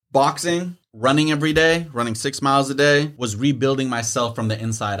Boxing, running every day, running 6 miles a day, was rebuilding myself from the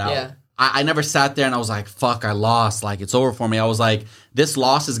inside out. Yeah. I never sat there and I was like, fuck, I lost. Like, it's over for me. I was like, this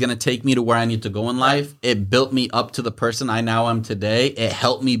loss is going to take me to where I need to go in life. It built me up to the person I now am today. It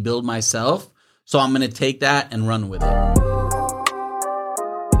helped me build myself. So I'm going to take that and run with it.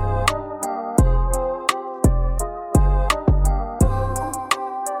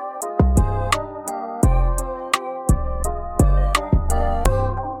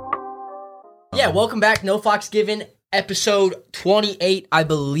 Yeah, welcome back. No Fox Given, episode 28, I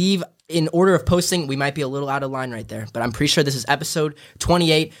believe. In order of posting, we might be a little out of line right there, but I'm pretty sure this is episode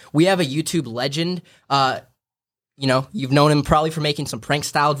 28. We have a YouTube legend. You've known him probably for making some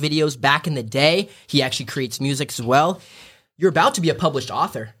prank-styled videos back in the day. He actually creates music as well. You're about to be a published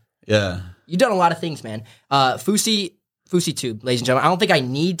author. Yeah. You've done a lot of things, man. Fousey Tube, ladies and gentlemen. I don't think I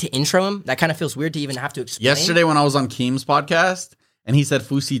need to intro him. That kind of feels weird to even have to explain. Yesterday when I was on Keem's podcast, and he said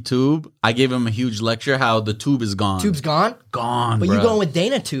Fousey Tube, I gave him a huge lecture how the tube is gone. Tube's gone? Gone, But bro. you're going with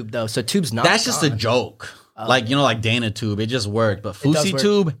Dana Tube, though, so Tube's not That's just a gone. joke. Like Dana Tube. It just worked. But does Fousey work.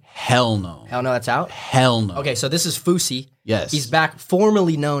 Tube, hell no. Hell no, that's out? Hell no. Okay, so this is Fousey. Yes. He's back,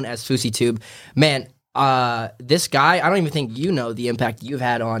 formerly known as Fousey Tube. Man, this guy, I don't even think you know the impact you've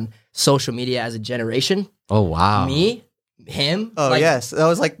had on social media as a generation. Oh, wow. Me, him. Oh, yes. That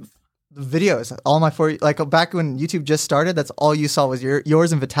was like the videos. All my back when YouTube just started, that's all you saw was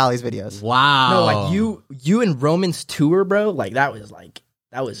yours and Vitali's videos. Wow. No, like you and Roman's tour, bro. Like that was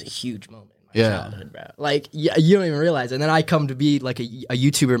a huge moment in my childhood, bro. Like you don't even realize. And then I come to be like a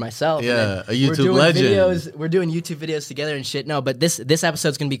YouTuber myself. Yeah, a we're YouTube doing legend. We're doing YouTube videos together and shit. No, but this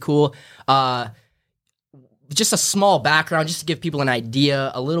episode's gonna be cool. Just a small background, just to give people an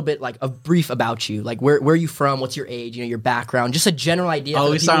idea, a little bit like a brief about you, like where are you from, what's your age, your background, just a general idea. Oh,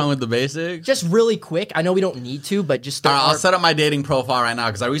 we starting with the basics? Just really quick. I know we don't need to, but just All right, I'll set up my dating profile right now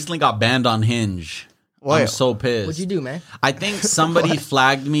because I recently got banned on Hinge. Wait. I'm so pissed. What'd you do, man? I think somebody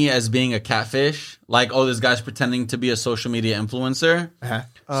flagged me as being a catfish. Like, oh, this guy's pretending to be a social media influencer. Uh-huh.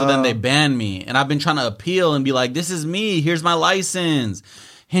 So then they banned me. And I've been trying to appeal and be like, this is me. Here's my license.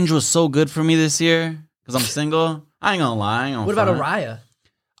 Hinge was so good for me this year because I'm single. I ain't gonna lie. What about Araya?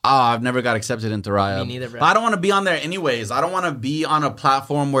 Oh, I've never got accepted into Raya. Me neither, bro. But I don't want to be on there anyways. I don't want to be on a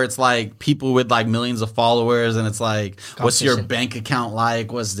platform where it's like people with like millions of followers and it's like, what's your bank account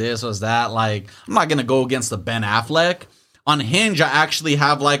like? What's this? What's that? Like, I'm not going to go against the Ben Affleck. On Hinge, I actually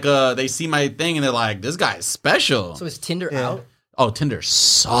have like they see my thing and they're like, this guy is special. So is Tinder out? Oh, Tinder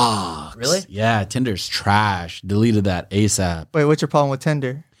sucks. Really? Yeah, Tinder's trash. Deleted that ASAP. Wait, what's your problem with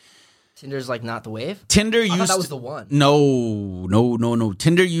Tinder? Tinder's like not the wave? Tinder I thought used that was the one. No.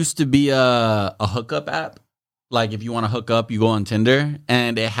 Tinder used to be a hookup app. Like if you want to hook up, you go on Tinder,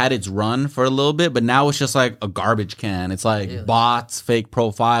 and it had its run for a little bit, but now it's just like a garbage can. It's like bots, fake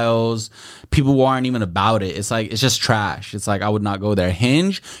profiles, people who aren't even about it. It's like it's just trash. It's like I would not go there.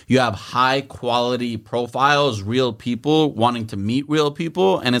 Hinge, you have high quality profiles, real people wanting to meet real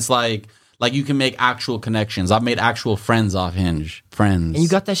people, and it's like you can make actual connections. I've made actual friends off Hinge. Friends. And you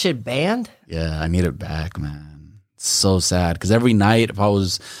got that shit banned? Yeah, I need it back, man. It's so sad because every night if I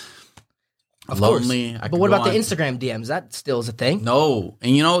was lonely, I could But what go about the on- Instagram DMs? That still is a thing? No,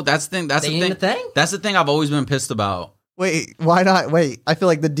 and that's the thing. That's They the ain't thing. a thing? That's the thing I've always been pissed about. Wait, why not? Wait, I feel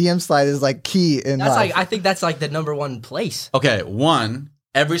like the DM slide is like key in That's life. like I think that's like the number one place. Okay, one,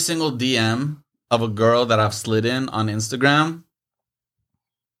 every single DM of a girl that I've slid in on Instagram,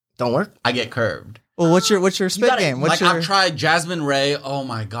 Don't work? I get curved. Well, what's your spit gotta- game? What's Like your I've tried Jasmine Ray. Oh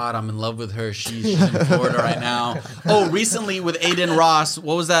my God, I'm in love with her. She's in Florida right now. Oh, recently with Aiden Ross.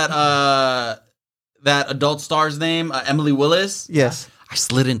 What was that adult star's name? Emily Willis. Yes. I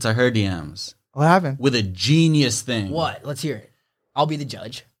slid into her DMs What happened? with a genius thing. What? Let's hear it. I'll be the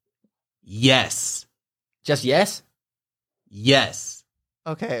judge. Yes. Just yes? Yes.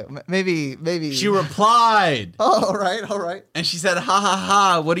 Okay, maybe. She replied. Oh, all right. And she said, ha ha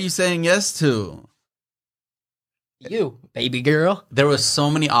ha, what are you saying yes to? You, baby girl. There was so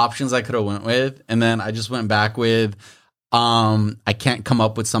many options I could have went with. And then I just went back with, I can't come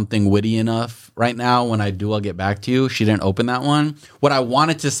up with something witty enough right now. When I do, I'll get back to you. She didn't open that one. What I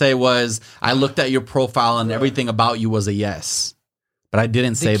wanted to say was, I looked at your profile and everything about you was a yes. But I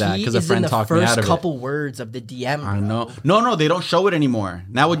didn't say that because a friend talked me out of it. The first couple words of the DM. I know. No, they don't show it anymore.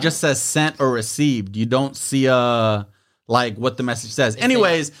 Now it just says sent or received. You don't see like what the message says.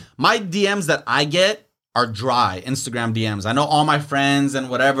 Anyways, my DMs that I get are dry Instagram DMs. I know all my friends and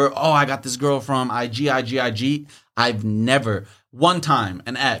whatever. Oh, I got this girl from IG. I've never, one time,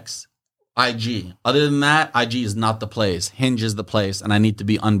 an ex, IG. Other than that, IG is not the place. Hinge is the place, and I need to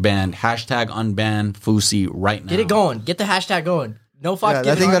be unbanned. Hashtag unban Fousey right now. Get it going. Get the hashtag going. No Fox that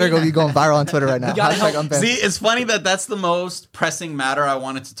Given thing better Army. be going viral on Twitter right now. gotta Hashtag help. unbanned. See, it's funny that's the most pressing matter I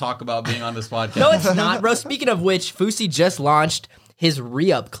wanted to talk about being on this podcast. No, it's not, bro. Speaking of which, Fousey just launched his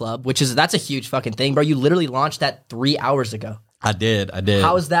re-up club, that's a huge fucking thing, bro. You literally launched that 3 hours ago. I did.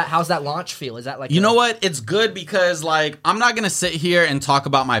 How's that launch feel? Is that like know what? It's good because like I'm not gonna sit here and talk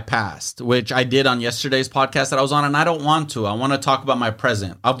about my past, which I did on yesterday's podcast that I was on, and I don't want to. I want to talk about my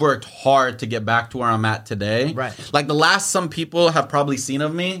present. I've worked hard to get back to where I'm at today. Right. Like the last some people have probably seen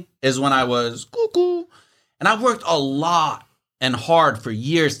of me is when I was cuckoo, and I've worked a lot and hard for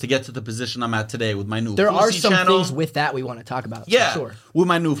years to get to the position I'm at today with my new There are Fousey some channel. things with that we want to talk about. Yeah, for sure. with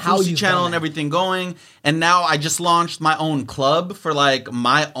my new How Fousey you've channel done and that. everything going. And now I just launched my own club for like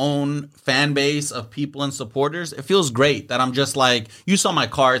my own fan base of people and supporters. It feels great that I'm just like, you saw my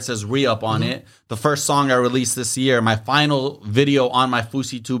card, it says re-up on it. The first song I released this year, my final video on my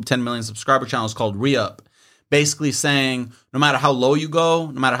FouseyTube 10 million subscriber channel is called Re-Up. Basically saying, no matter how low you go,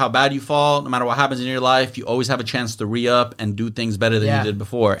 no matter how bad you fall, no matter what happens in your life, you always have a chance to re-up and do things better than you did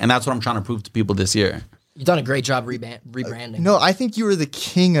before. And that's what I'm trying to prove to people this year. You've done a great job rebranding. No, I think you were the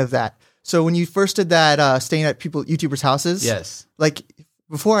king of that. So when you first did that, staying at YouTubers' houses, Yes. like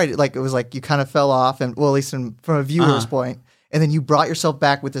before it was like you kind of fell off, and well, at least from a viewer's point, and then you brought yourself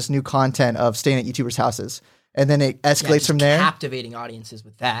back with this new content of staying at YouTubers' houses, and then it escalates just from there. Captivating audiences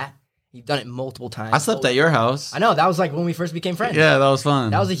with that. You've done it multiple times. I slept at your house. I know, that was like when we first became friends. Yeah, that was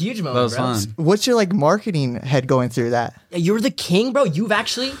fun. That was a huge moment, That was bro. fun. What's your like marketing head going through that? Yeah, you're the king, bro. You've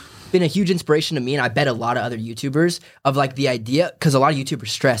actually been a huge inspiration to me, and I bet a lot of other YouTubers of like the idea, because a lot of YouTubers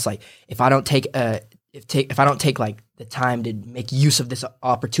stress like if I don't take like the time to make use of this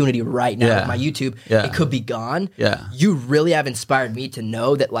opportunity right now with my YouTube, it could be gone. Yeah. You really have inspired me to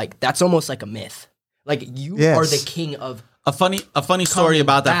know that like that's almost like a myth. Like you are the king of. A funny story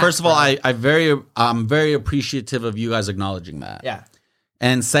about that. back, First of all, bro. I'm very appreciative of you guys acknowledging that. Yeah.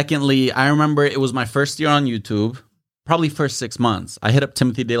 And secondly, I remember it was my first year on YouTube, probably first 6 months. I hit up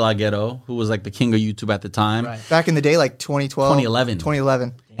Timothy De La Ghetto, who was like the king of YouTube at the time. Right. Back in the day, like 2012,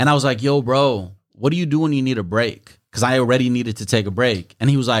 2011. And I was like, yo, bro, what do you do when you need a break? Because I already needed to take a break. And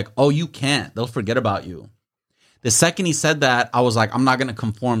he was like, oh, you can't. They'll forget about you. The second he said that, I was like, I'm not going to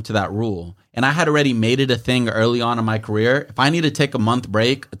conform to that rule. And I had already made it a thing early on in my career. If I need to take a month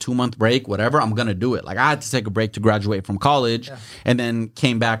break, a 2-month break, whatever, I'm going to do it. Like I had to take a break to graduate from college and then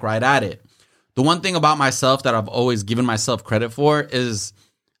came back right at it. The one thing about myself that I've always given myself credit for is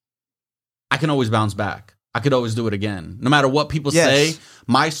I can always bounce back. I could always do it again. No matter what people say,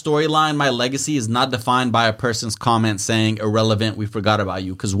 my storyline, my legacy is not defined by a person's comment saying irrelevant, we forgot about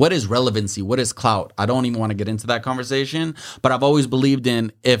you. Because what is relevancy? What is clout? I don't even want to get into that conversation. But I've always believed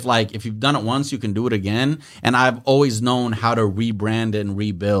in if you've done it once, you can do it again. And I've always known how to rebrand and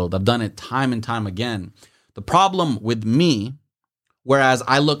rebuild. I've done it time and time again. The problem with me, whereas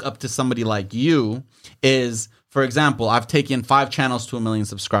I look up to somebody like you, is, for example, I've taken 5 channels to 1 million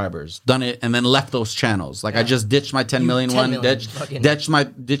subscribers, done it, and then left those channels. Like I just ditched my 10 million one, ditched my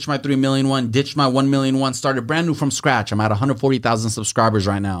 3 million one, ditched my 1 million one, started brand new from scratch. I'm at 140,000 subscribers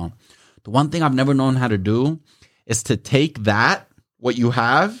right now. The one thing I've never known how to do is to take that, what you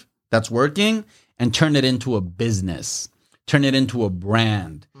have that's working, and turn it into a business, turn it into a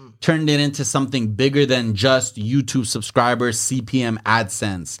brand. Turned it into something bigger than just YouTube subscribers, CPM,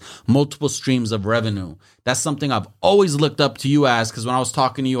 AdSense, multiple streams of revenue. That's something I've always looked up to you as, because when I was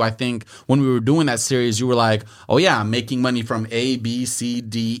talking to you, I think when we were doing that series, you were like, oh yeah, I'm making money from A, B, C,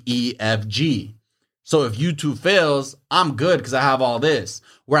 D, E, F, G. So if YouTube fails, I'm good because I have all this.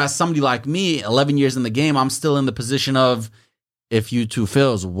 Whereas somebody like me, 11 years in the game, I'm still in the position of, if YouTube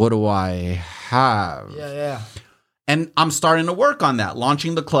fails, what do I have? Yeah. And I'm starting to work on that,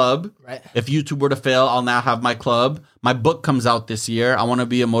 launching the club. Right. If YouTube were to fail, I'll now have my club. My book comes out this year. I want to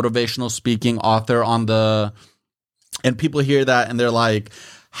be a motivational speaking author and people hear that and they're like,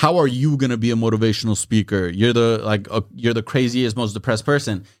 how are you going to be a motivational speaker? You're the craziest, most depressed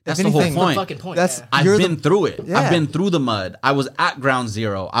person. That's the whole point. The fucking point. I've been through it. Yeah. I've been through the mud. I was at ground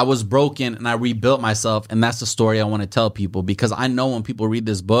zero. I was broken and I rebuilt myself. And that's the story I want to tell people, because I know when people read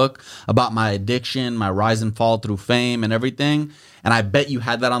this book about my addiction, my rise and fall through fame and everything, and I bet you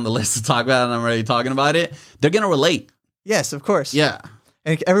had that on the list to talk about and I'm already talking about it, they're going to relate. Yes, of course. Yeah.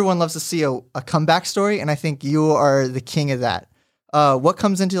 And everyone loves to see a comeback story, and I think you are the king of that. What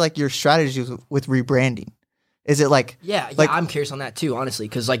comes into like your strategies with rebranding? Is it like I'm curious on that too, honestly,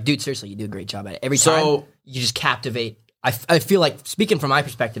 because like, dude, seriously, you do a great job at it. Every time you just captivate. I feel like, speaking from my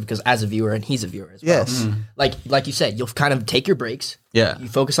perspective, because as a viewer and he's a viewer as well. Yes. Like you said, you'll kind of take your breaks. Yeah. You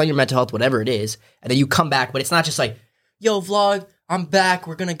focus on your mental health, whatever it is, and then you come back. But it's not just like, yo, vlog, I'm back.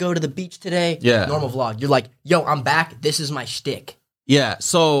 We're gonna go to the beach today. Yeah. Normal vlog. You're like, yo, I'm back. This is my shtick. Yeah,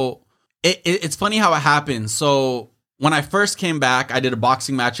 so it's funny how it happened. So when I first came back, I did a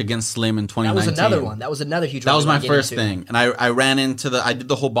boxing match against Slim in 2019. That was another one. That was another huge one. That was my first thing. And I ran into I did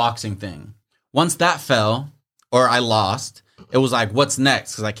the whole boxing thing. Once that fell, or I lost, it was like, what's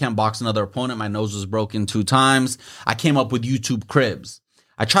next? Because I can't box another opponent. My nose was broken 2 times. I came up with YouTube Cribs.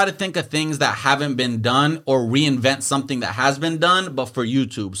 I try to think of things that haven't been done or reinvent something that has been done, but for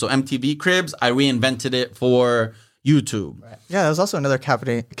YouTube. So MTV Cribs, I reinvented it for YouTube. Right. Yeah, that was also another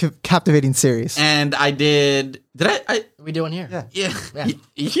captivating series. And I did I we do one here. Yeah.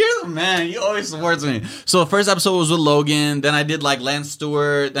 You hear them, man. You always support me. So the first episode was with Logan. Then I did like Lance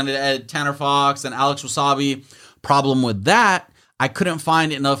Stewart. Then I had Tanner Fox and Alex Wasabi. Problem with that, I couldn't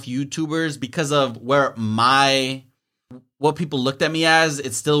find enough YouTubers because of what people looked at me as.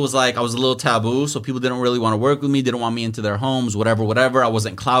 It still was like I was a little taboo. So people didn't really want to work with me. Didn't want me into their homes, whatever. I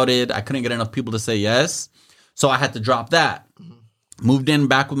wasn't clouded. I couldn't get enough people to say yes. So I had to drop that. Moved in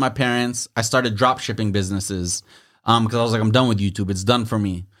back with my parents. I started drop shipping businesses because I was like, I'm done with YouTube. It's done for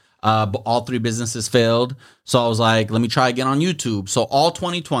me. But all 3 businesses failed. So I was like, let me try again on YouTube. So all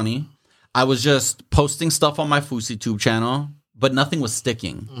 2020, I was just posting stuff on my Fousey Tube channel, but nothing was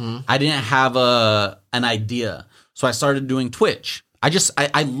sticking. I didn't have an idea. So I started doing Twitch.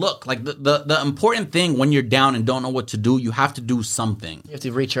 I look like the important thing when you're down and don't know what to do, you have to do something. You have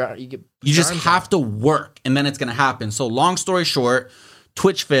to reach out. You just have to work, and then it's going to happen. So long story short,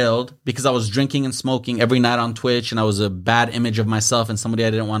 Twitch failed because I was drinking and smoking every night on Twitch, and I was a bad image of myself and somebody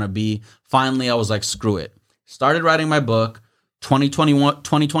I didn't want to be. Finally, I was like, screw it. Started writing my book.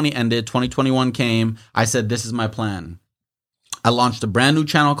 2020 ended. 2021 came. I said, this is my plan. I launched a brand new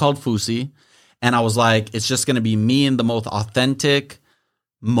channel called Fousey. And I was like, it's just going to be me in the most authentic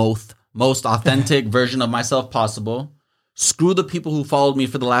version of myself possible. Screw the people who followed me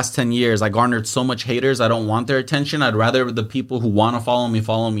for the last 10 years. I garnered so much haters. I don't want their attention. I'd rather the people who want to follow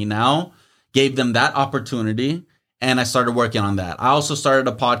me now. Gave them that opportunity. And I started working on that. I also started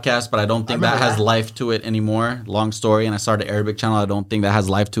a podcast, but I don't think that has life to it anymore. Long story. And I started an Arabic channel. I don't think that has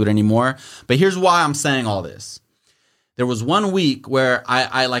life to it anymore. But here's why I'm saying all this. There was 1 week where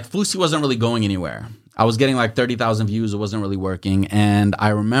I like Fousey wasn't really going anywhere. I was getting like 30,000 views. It wasn't really working. And I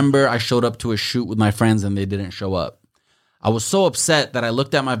remember I showed up to a shoot with my friends and they didn't show up. I was so upset that I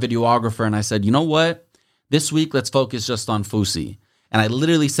looked at my videographer and I said, you know what? This week, let's focus just on Fousey. And I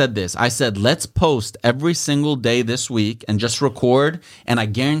literally said this. I said, let's post every single day this week and just record. And I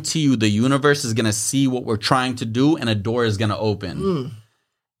guarantee you the universe is going to see what we're trying to do and a door is going to open.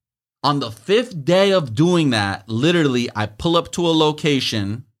 On the 5th day of doing that, literally, I pull up to a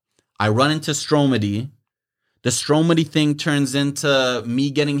location. I run into Stromedy. The Stromedy thing turns into me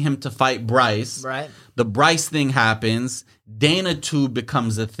getting him to fight Bryce. Right. The Bryce thing happens. Dana Tube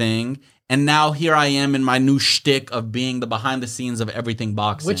becomes a thing. And now here I am in my new shtick of being the behind the scenes of everything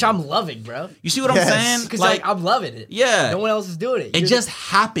boxing. Which I'm loving, bro. You see what I'm saying? Because like, I'm loving it. Yeah. No one else is doing it. It just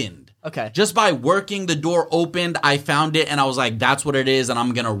happened. Okay. Just by working, the door opened, I found it, and I was like, that's what it is, and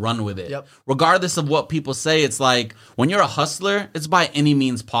I'm going to run with it. Yep. Regardless of what people say, it's like, when you're a hustler, it's by any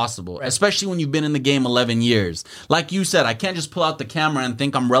means possible, right. Especially when you've been in the game 11 years. Like you said, I can't just pull out the camera and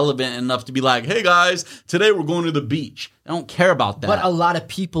think I'm relevant enough to be like, hey guys, today we're going to the beach. I don't care about that. But a lot of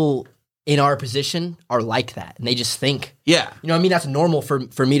people in our position are like that, and they just think, yeah, you know what I mean? That's normal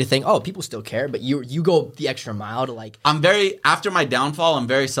for me to think, oh, people still care, but you go the extra mile to like. After my downfall, I'm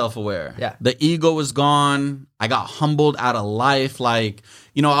very self-aware. Yeah. The ego is gone. I got humbled out of life. Like,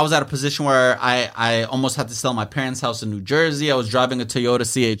 you know, I was at a position where I almost had to sell my parents' house in New Jersey. I was driving a Toyota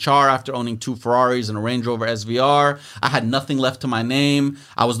CHR after owning 2 Ferraris and a Range Rover SVR. I had nothing left to my name.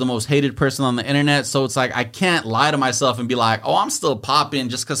 I was the most hated person on the internet. So it's like, I can't lie to myself and be like, oh, I'm still popping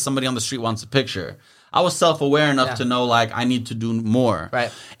just because somebody on the street wants a picture. I was self-aware enough to know, like, I need to do more.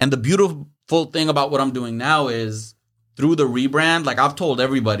 Right. And the beautiful thing about what I'm doing now is through the rebrand, like I've told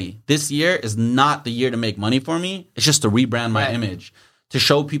everybody, this year is not the year to make money for me. It's just to rebrand my image, to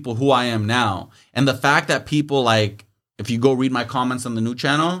show people who I am now. And the fact that people, like, if you go read my comments on the new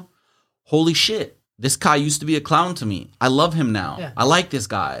channel, holy shit, this guy used to be a clown to me. I love him now. Yeah. I like this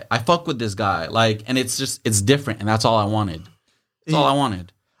guy. I fuck with this guy. Like, and it's different. And that's all I wanted. That's all I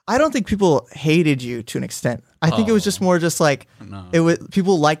wanted. I don't think people hated you to an extent. I think it was just more just like it was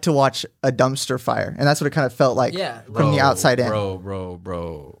people like to watch a dumpster fire, and that's what it kind of felt like from the outside in.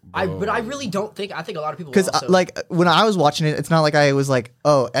 Bro. But I really don't think. I think a lot of people because like when I was watching it, it's not like I was like,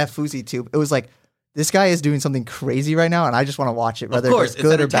 oh, F Fousey Tube. It was like, this guy is doing something crazy right now, and I just want to watch it, whether it's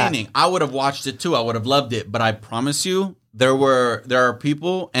good or bad. I would have watched it too. I would have loved it, but I promise you, there are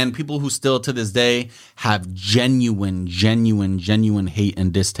people who still to this day have genuine hate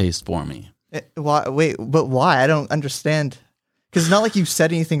and distaste for me. Why? Wait, but why? I don't understand. Because it's not like you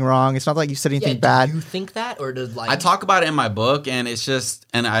said anything wrong. It's not like you said anything bad. Do you think that, or does like I talk about it in my book, and it's just,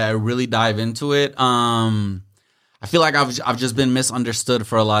 and I really dive into it. I feel like I've just been misunderstood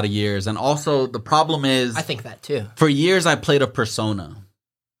for a lot of years, and also the problem is, I think that too. For years, I played a persona.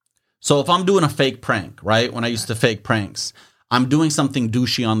 So if I'm doing a fake prank, right? When I used to fake pranks, I'm doing something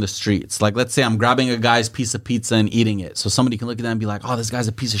douchey on the streets. Like, let's say I'm grabbing a guy's piece of pizza and eating it, so somebody can look at that and be like, "Oh, this guy's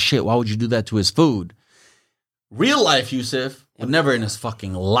a piece of shit. Why would you do that to his food?" Real life Yusuf would never in his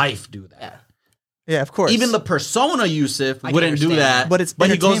fucking life do that. Yeah, of course. Even the persona Yusuf wouldn't do that. But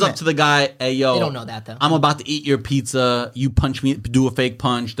he goes up to the guy, "Hey, yo, they don't know that though. I'm about to eat your pizza. You punch me, do a fake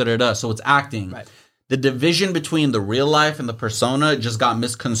punch, da da da." So it's acting. Right. The division between the real life and the persona just got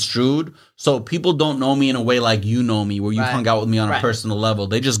misconstrued. So people don't know me in a way like you know me, where you hung out with me on a personal level.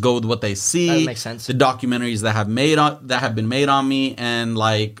 They just go with what they see. That makes sense. The documentaries that have been made on me, and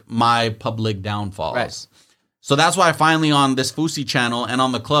like my public downfalls. Right. So that's why finally on this Fousey channel and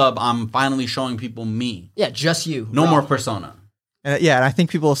on the club, I'm finally showing people me. Yeah, just you. No more persona. And and I think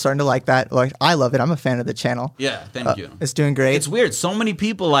people are starting to like that. Like, I love it. I'm a fan of the channel. Yeah, thank you. It's doing great. It's weird. So many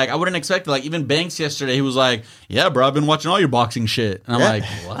people, like, I wouldn't expect it. Like, even Banks yesterday, he was like, "Yeah, bro, I've been watching all your boxing shit." And I'm like,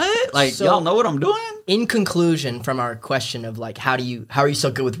 what? Like, So- y'all know what I'm doing? In conclusion, from our question of like, how are you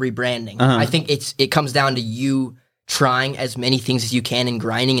so good with rebranding? I think it comes down to you trying as many things as you can and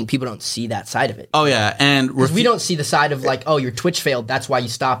grinding, and people don't see that side of it. Oh, yeah. And We don't see the side of like, oh, your Twitch failed, that's why you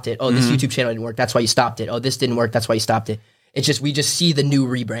stopped it. Oh, this YouTube channel didn't work, that's why you stopped it. Oh, this didn't work, that's why you stopped it. It's just, we just see the new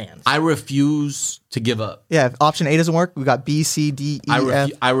rebrands. I refuse to give up. Yeah, if option A doesn't work, we got B, C, D, E,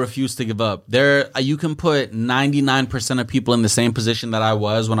 F. I refuse to give up. You can put 99% of people in the same position that I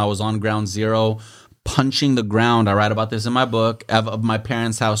was when I was on ground zero, punching the ground. I write about this in my book, of my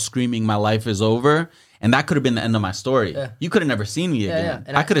parents' house, screaming, "My life is over." And that could have been the end of my story. Yeah. You could have never seen me again.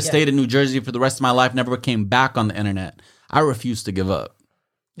 And I could have stayed in New Jersey for the rest of my life, never came back on the internet. I refuse to give up.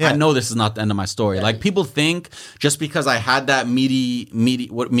 Yeah. I know this is not the end of my story. Yeah. Like, people think just because I had that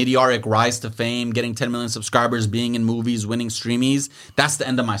meteoric rise to fame, getting 10 million subscribers, being in movies, winning streamies, that's the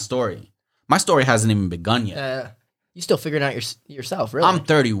end of my story. My story hasn't even begun yet. You still figuring out yourself, really. I'm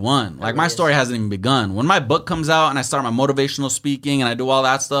 31. Like, my story hasn't even begun. When my book comes out and I start my motivational speaking and I do all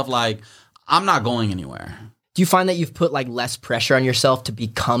that stuff, like, I'm not going anywhere. Do you find that you've put like less pressure on yourself to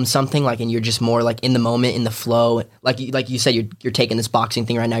become something, like, and you're just more like in the moment, in the flow? Like you said, you're taking this boxing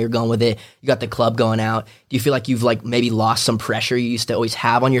thing right now, you're going with it. You got the club going out. Do you feel like you've like maybe lost some pressure you used to always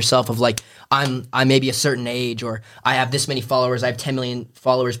have on yourself of like, I'm maybe a certain age, or I have this many followers, I have 10 million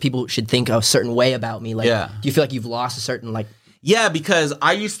followers, people should think a certain way about me? Like, do you feel like you've lost a certain like? Yeah, because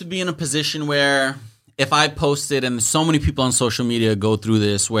I used to be in a position where if I posted, and so many people on social media go through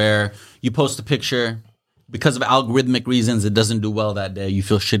this, where you post a picture, because of algorithmic reasons, it doesn't do well that day. You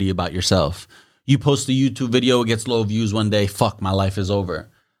feel shitty about yourself. You post a YouTube video, it gets low views one day. Fuck, my life is over.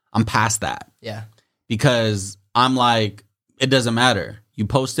 I'm past that. Yeah. Because I'm like, it doesn't matter. You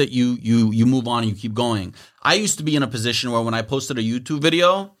post it, you move on, and you keep going. I used to be in a position where when I posted a YouTube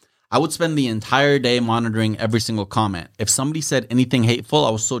video, I would spend the entire day monitoring every single comment. If somebody said anything hateful, I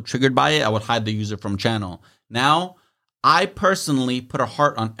was so triggered by it, I would hide the user from channel. Now, I personally put a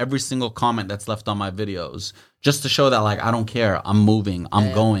heart on every single comment that's left on my videos, just to show that, like, I don't care. I'm moving,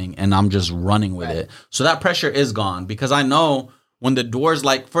 I'm going, and I'm just running with it. So that pressure is gone, because I know when the doors,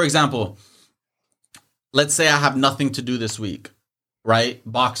 like, for example, let's say I have nothing to do this week, right?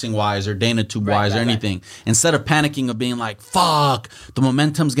 Boxing wise or Dana Tube wise or anything. Instead of panicking of being like, fuck, the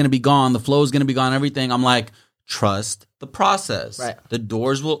momentum's going to be gone, the flow's going to be gone, everything, I'm like, trust the process. Right. The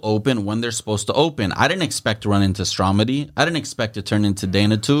doors will open when they're supposed to open. I didn't expect to run into Stromedy. I didn't expect to turn into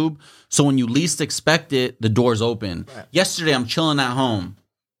Dana Tube. So when you least expect it, the doors open. Right. Yesterday, I'm chilling at home.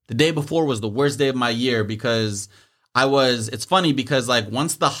 The day before was the worst day of my year, because it's funny because, like,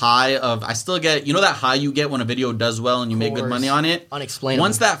 once the high of, I still get, you know that high you get when a video does well and you make good money on it? Unexplainable.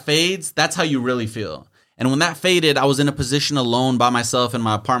 Once that fades, that's how you really feel. And when that faded, I was in a position alone by myself in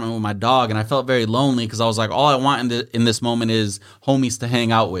my apartment with my dog, and I felt very lonely, because I was like, all I want in this moment is homies to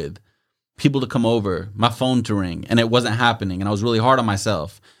hang out with, people to come over, my phone to ring, and it wasn't happening, and I was really hard on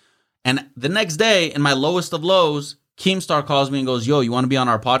myself. And the next day, in my lowest of lows, Keemstar calls me and goes, "Yo, you want to be on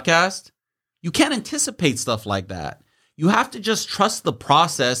our podcast?" You can't anticipate stuff like that. You have to just trust the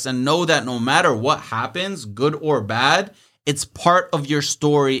process and know that no matter what happens, good or bad, it's part of your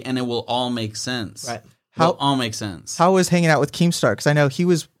story, and it will all make sense. Right. How all makes sense. How was hanging out with Keemstar? Because I know he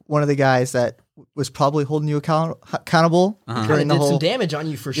was one of the guys that was probably holding you accountable during the whole. Did some damage on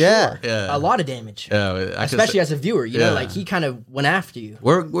you for sure. Yeah. A lot of damage. Yeah, especially as a viewer, you know, like he kind of went after you.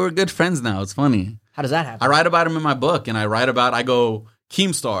 We're good friends now. It's funny. How does that happen? I write about him in my book, and I go,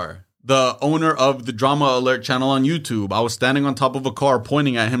 Keemstar, the owner of the Drama Alert channel on YouTube. I was standing on top of a car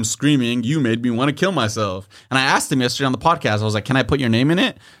pointing at him screaming, "You made me want to kill myself." And I asked him yesterday on the podcast, I was like, "Can I put your name in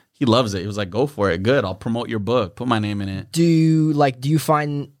it?" He loves it. He was like, "Go for it. Good. I'll promote your book. Put my name in it." Do you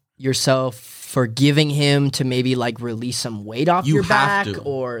find yourself forgiving him to maybe like release some weight off your back?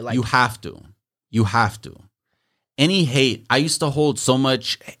 Or like You have to. Any hate. I used to hold so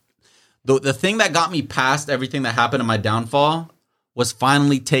much. The thing that got me past everything that happened in my downfall was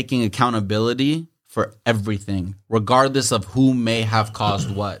finally taking accountability for everything, regardless of who may have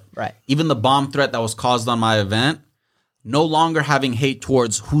caused what. Right. Even the bomb threat that was caused on my event, no longer having hate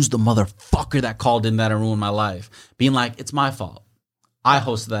towards who's the motherfucker that called in that and ruined my life. Being like, it's my fault. I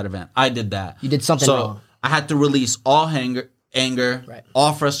hosted that event. I did that. You did something wrong. I had to release all anger, right,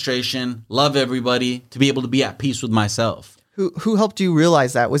 all frustration, love everybody, to be able to be at peace with myself. Who helped you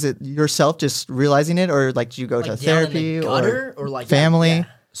realize that? Was it yourself just realizing it, or like did you go to therapy or like family? Yeah.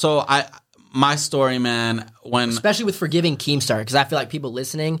 So my story, man, especially with forgiving Keemstar, because I feel like people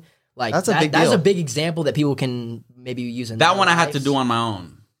listening, like that's a big example that people can maybe use in that one. lives. I had to do on my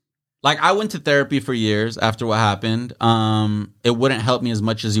own. Like, I went to therapy for years after what happened. It wouldn't help me as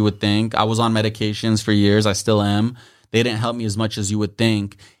much as you would think. I was on medications for years. I still am. They didn't help me as much as you would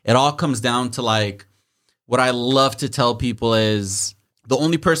think. It all comes down to, like, what I love to tell people is the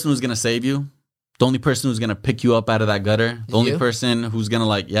only person who's going to save you, the only person who's going to pick you up out of that gutter, the only person who's going to,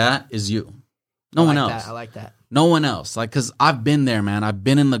 like, is you. No one else. I like that. No one else. Like, because I've been there, man. I've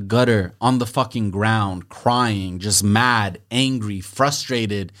been in the gutter, on the fucking ground, crying, just mad, angry,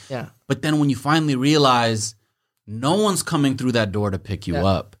 frustrated. Yeah. But then when you finally realize no one's coming through that door to pick you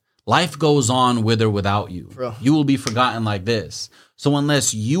up, life goes on with or without you. Bro. You will be forgotten like this. So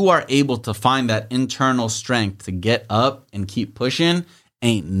unless you are able to find that internal strength to get up and keep pushing,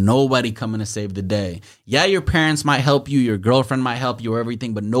 ain't nobody coming to save the day. Yeah, your parents might help you, your girlfriend might help you or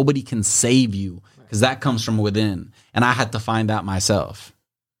everything, but nobody can save you because that comes from within. And I had to find that myself.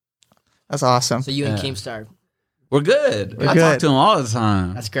 That's awesome. So you and Keemstar, we're good. I good. talk to him all the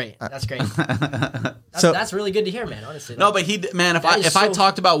time. That's great. That's great. That's really good to hear, man. Honestly, no, but if I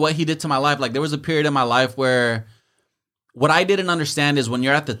talked about what he did to my life, like there was a period in my life where what I didn't understand is when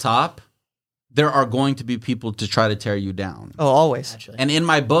you're at the top, there are going to be people to try to tear you down. Oh, always. Actually. And in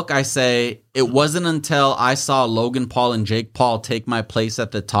my book, I say it wasn't until I saw Logan Paul and Jake Paul take my place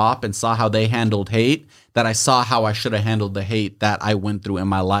at the top and saw how they handled hate that I saw how I should have handled the hate that I went through in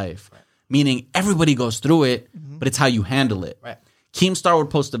my life. Right. Meaning everybody goes through it, but it's how you handle it. Right. Keemstar would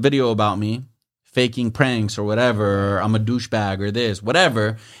post a video about me faking pranks or whatever, or I'm a douchebag or this,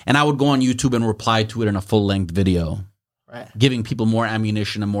 whatever, and I would go on YouTube and reply to it in a full-length video. Right. Giving people more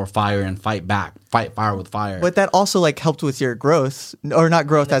ammunition and more fire and fight back, fight fire with fire. But that also like helped with your growth, or not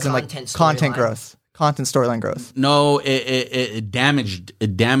growth, as in like content storyline growth. No, it damaged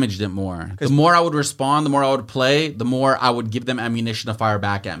it more. The more I would respond, the more I would play, the more I would give them ammunition to fire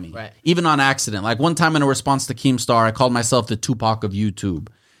back at me. Right. Even on accident. Like one time in a response to Keemstar, I called myself the Tupac of YouTube.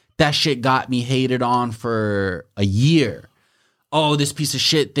 That shit got me hated on for a year. Oh, this piece of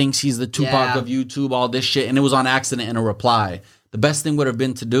shit thinks he's the Tupac of YouTube, all this shit. And it was on accident in a reply. The best thing would have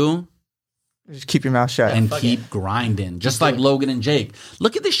been to do, just keep your mouth shut. And keep grinding. Just like Logan and Jake.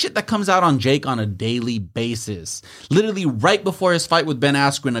 Look at this shit that comes out on Jake on a daily basis. Literally right before his fight with Ben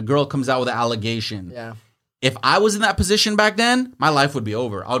Askren, a girl comes out with an allegation. Yeah. If I was in that position back then, my life would be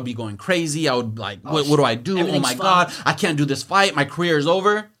over. I would be going crazy. I would like, what do I do? Oh my God, I can't do this fight. My career is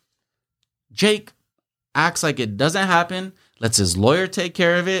over. Jake acts like it doesn't happen. Lets his lawyer take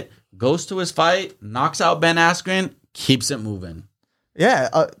care of it, goes to his fight, knocks out Ben Askren, keeps it moving. Yeah.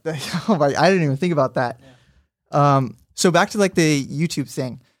 I didn't even think about that. Yeah. So back to like the YouTube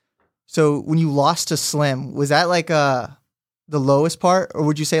thing. So when you lost to Slim, was that like the lowest part? Or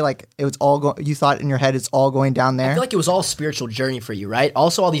would you say like it was all you thought in your head it's all going down there? I feel like it was all a spiritual journey for you, right?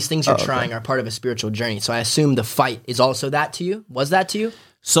 Also, all these things you're trying are part of a spiritual journey. So I assume the fight is also that to you. Was that to you?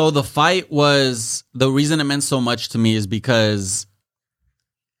 So the fight was, the reason it meant so much to me is because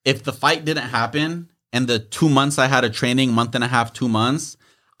if the fight didn't happen and the 2 months I had a training, month and a half, 2 months,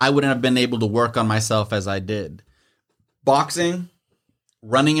 I wouldn't have been able to work on myself as I did. Boxing,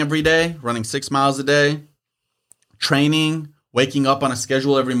 running every day, running 6 miles a day, training, waking up on a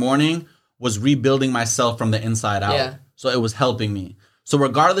schedule every morning was rebuilding myself from the inside out. Yeah. So it was helping me. So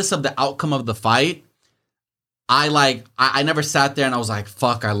regardless of the outcome of the fight, I never sat there and I was like,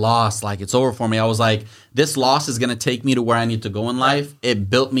 fuck, I lost. Like, it's over for me. I was like, this loss is going to take me to where I need to go in life. It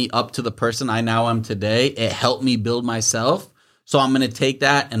built me up to the person I now am today. It helped me build myself. So I'm going to take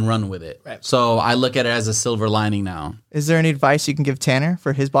that and run with it. Right. So I look at it as a silver lining now. Is there any advice you can give Tanner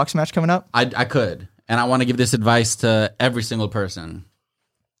for his boxing match coming up? I could. And I want to give this advice to every single person.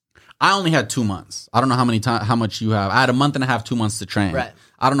 I only had 2 months. I don't know how much you have. I had a month and a half, 2 months to train. Right.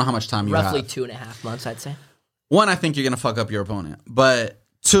 I don't know how much time you have. Roughly 2.5 months, I'd say. One, I think you're going to fuck up your opponent. But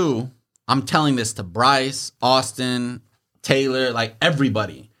two, I'm telling this to Bryce, Austin, Taylor, like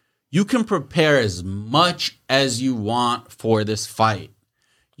everybody. You can prepare as much as you want for this fight.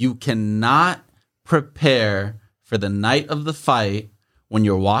 You cannot prepare for the night of the fight when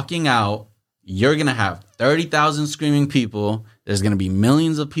you're walking out. You're going to have 30,000 screaming people. There's going to be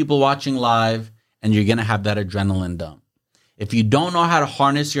millions of people watching live, and you're going to have that adrenaline dump. If you don't know how to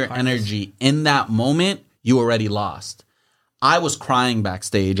harness your energy in that moment, you already lost. I was crying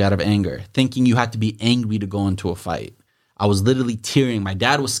backstage out of anger, thinking you had to be angry to go into a fight. I was literally tearing. My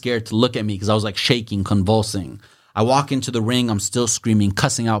dad was scared to look at me because I was like shaking, convulsing. I walk into the ring, I'm still screaming,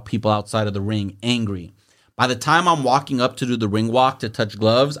 cussing out people outside of the ring, angry. By the time I'm walking up to do the ring walk to touch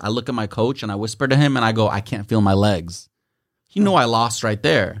gloves, I look at my coach and I whisper to him and I go, I can't feel my legs. He knew I lost right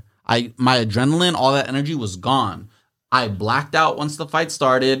there. My adrenaline, all that energy was gone. I blacked out once the fight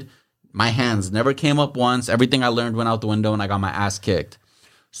started. My hands never came up once. Everything I learned went out the window and I got my ass kicked.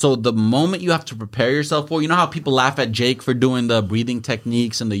 So the moment you have to prepare yourself for, you know how people laugh at Jake for doing the breathing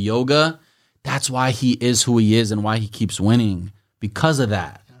techniques and the yoga? That's why he is who he is and why he keeps winning. Because of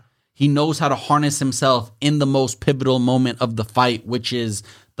that. He knows how to harness himself in the most pivotal moment of the fight, which is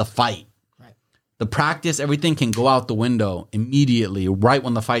the fight. Right. The practice, everything can go out the window immediately, right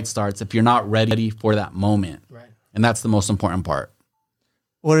when the fight starts, if you're not ready for that moment. Right. And that's the most important part.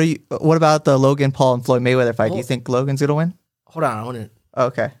 What about the Logan Paul and Floyd Mayweather fight? Do you think Logan's gonna win? Hold on, I want to.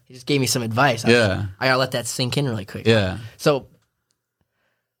 Okay. He just gave me some advice. I gotta let that sink in really quick. Yeah. So,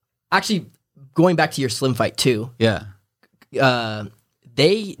 actually, going back to your Slim fight too. Yeah.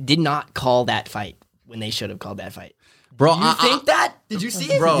 They did not call that fight when they should have called that fight. Bro, you think that? Did you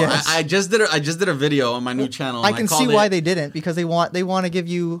see it? Bro, Yes. I just did a video on my new channel. I can see why they didn't, because they want to give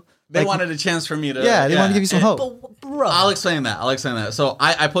you. They wanted a chance for me to. Yeah, they want to give you some hope. But, bro. I'll explain that. So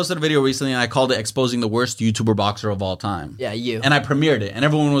I posted a video recently and I called it Exposing the Worst YouTuber Boxer of All Time. Yeah, you. And I premiered it and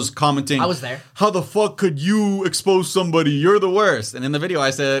everyone was commenting. I was there. How the fuck could you expose somebody? You're the worst. And in the video I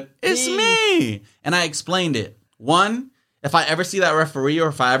said, it's me. And I explained it. One, if I ever see that referee or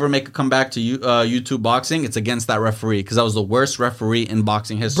if I ever make a comeback to YouTube boxing, it's against that referee because I was the worst referee in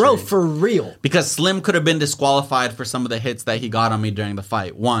boxing history. Bro, for real. Because Slim could have been disqualified for some of the hits that he got on me during the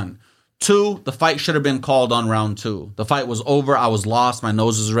fight. One. Two, the fight should have been called on round 2. The fight was over. I was lost. My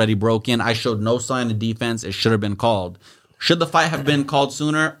nose was already broken. I showed no sign of defense. It should have been called. Should the fight have been called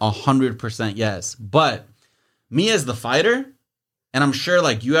sooner? 100% yes. But me as the fighter, and I'm sure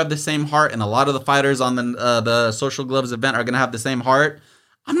like you have the same heart and a lot of the fighters on the Social Gloves event are going to have the same heart.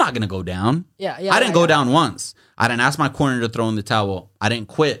 I'm not going to go down. I didn't go down once. I didn't ask my corner to throw in the towel. I didn't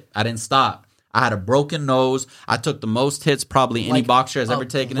quit. I didn't stop. I had a broken nose. I took the most hits probably any boxer has ever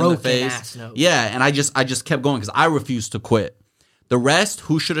taken in the face. Yeah, and I just kept going because I refused to quit. The rest,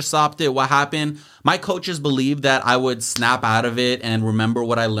 who should have stopped it? What happened? My coaches believed that I would snap out of it and remember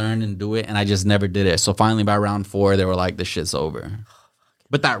what I learned and do it, and I just never did it. So finally by round 4, they were like, this shit's over.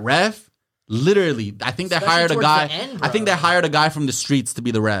 But that ref, literally, I think they hired a guy. I think they hired a guy from the streets to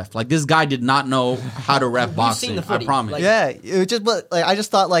be the ref. Like this guy did not know how to ref boxing. I promise. Like, yeah, it was just like I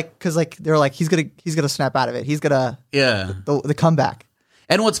just thought like because like they were like he's gonna snap out of it. He's gonna the comeback.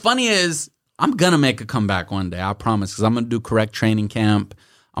 And what's funny is I'm gonna make a comeback one day. I promise because I'm gonna do correct training camp.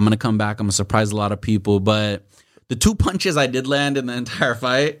 I'm gonna come back. I'm gonna surprise a lot of people. But the 2 punches I did land in the entire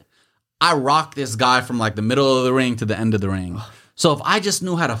fight, I rocked this guy from like the middle of the ring to the end of the ring. So if I just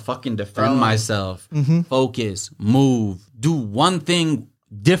knew how to fucking defend myself, focus, move, do one thing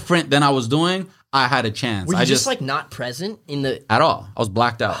different than I was doing, I had a chance. Were you just like not present in the at all? I was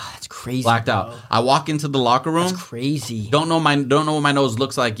blacked out. That's crazy. Blacked out. I walk into the locker room. That's crazy. Don't know what my nose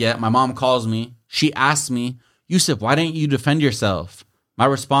looks like yet. My mom calls me. She asks me, Yusuf, why didn't you defend yourself? My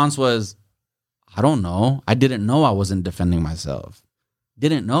response was, I don't know. I didn't know I wasn't defending myself.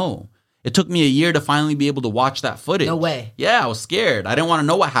 Didn't know. It took me a year to finally be able to watch that footage. No way. Yeah, I was scared. I didn't want to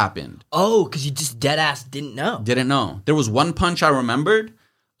know what happened. Oh, because you just dead ass didn't know. Didn't know. There was one punch I remembered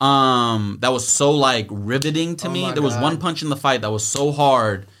that was so like riveting to me. There was one punch in the fight that was so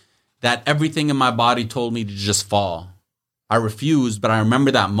hard that everything in my body told me to just fall. I refused, but I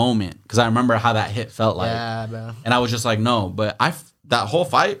remember that moment because I remember how that hit felt like. Yeah, bro. And I was just like, no. But that whole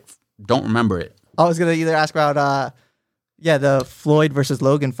fight, don't remember it. I was gonna either ask about the Floyd versus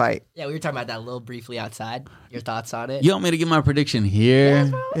Logan fight. Yeah, we were talking about that a little briefly outside. Your thoughts on it? You want me to give my prediction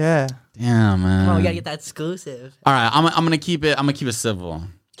here? Yeah. Damn, man. Come on, we gotta get that exclusive. All right, I'm gonna keep it. I'm gonna keep it civil.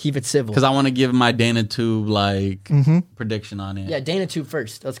 Keep it civil. Because I want to give my Dana Tube prediction on it. Yeah, Dana Tube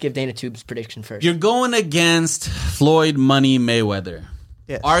first. Let's give Dana Tube's prediction first. You're going against Floyd Money Mayweather.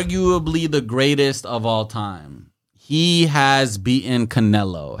 Yes. Arguably the greatest of all time. He has beaten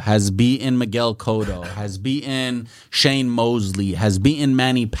Canelo, has beaten Miguel Cotto, has beaten Shane Mosley, has beaten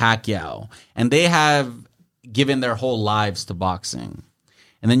Manny Pacquiao. And they have given their whole lives to boxing.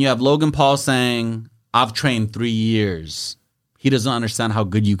 And then you have Logan Paul saying, I've trained 3 years. He doesn't understand how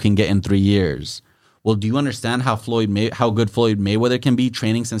good you can get in 3 years. Well, do you understand how good Floyd Mayweather can be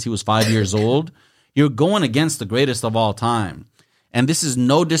training since he was 5 years old? You're going against the greatest of all time. And this is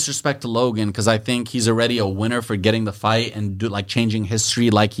no disrespect to Logan, because I think he's already a winner for getting the fight and changing history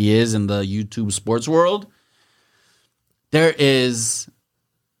like he is in the YouTube sports world. I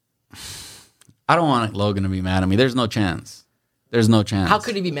don't want Logan to be mad at me. There's no chance. There's no chance. How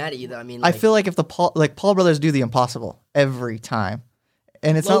could he be mad at you though? I mean, I feel like if the Paul brothers do the impossible every time,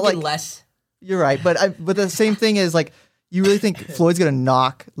 and it's Logan not like less. You're right, but the same thing is like, you really think Floyd's gonna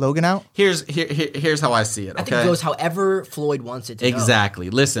knock Logan out? Here's how I see it. Okay? I think it goes however Floyd wants it to Exactly.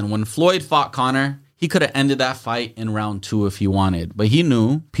 go. Listen, when Floyd fought Conor, he could have ended that fight in round 2 if he wanted. But he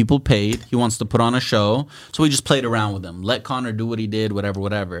knew people paid. He wants to put on a show. So he just played around with him. Let Conor do what he did,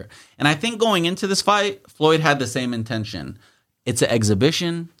 whatever. And I think going into this fight, Floyd had the same intention. It's an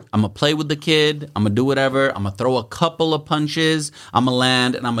exhibition. I'm going to play with the kid. I'm going to do whatever. I'm going to throw a couple of punches. I'm going to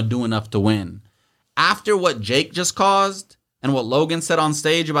land, and I'm going to do enough to win. After what Jake just caused and what Logan said on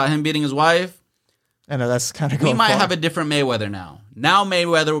stage about him beating his wife, I know that's kind of we might have a different Mayweather now. Now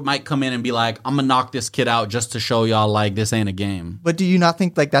Mayweather might come in and be like, I'm going to knock this kid out just to show y'all like this ain't a game. But do you not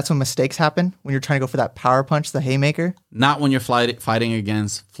think like that's when mistakes happen? When you're trying to go for that power punch, the haymaker? Not when you're fighting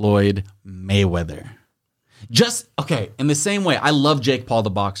against Floyd Mayweather. Okay, in the same way, I love Jake Paul the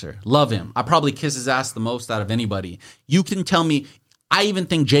boxer. Love him. I probably kiss his ass the most out of anybody. You can tell me, I even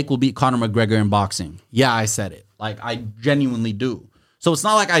think Jake will beat Conor McGregor in boxing. Yeah, I said it. Like, I genuinely do. So it's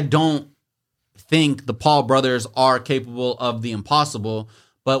not like I don't think the Paul brothers are capable of the impossible,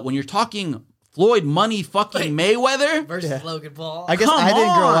 but when you're talking Floyd money fucking Mayweather versus Logan Paul, I guess I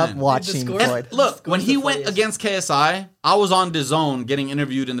didn't grow up watching Dude, Floyd. Look, when he went against KSI, I was on DAZN getting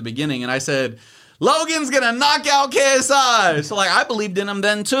interviewed in the beginning, and I said, Logan's gonna knock out KSI. So, like, I believed in him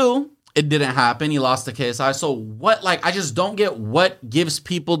then, too. It didn't happen. He lost to KSI. So, what, like, I just don't get what gives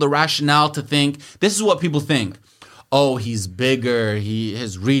people the rationale to think, this is what people think. Oh, he's bigger,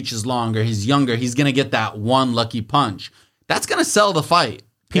 his reach is longer, he's younger, he's gonna get that one lucky punch. That's gonna sell the fight.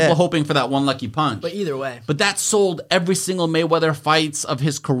 People hoping for that one lucky punch. But either way. But that sold every single Mayweather fights of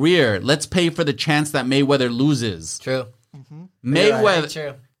his career. Let's pay for the chance that Mayweather loses. True. Mm-hmm. Mayweather. Right.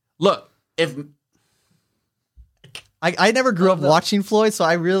 True. Look, if I never grew up watching Floyd, so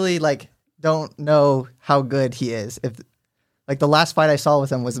I really like don't know how good he is. If like the last fight I saw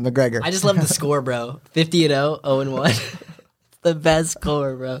with him was McGregor. I just love the score, bro. 50-0, 0-1. The best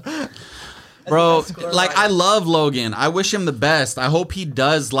score, bro. Bro, like, I love Logan. I wish him the best. I hope he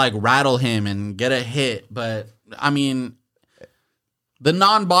does, like, rattle him and get a hit. But, I mean, the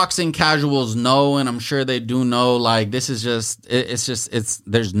non-boxing casuals know, and I'm sure they do know, like, this is just,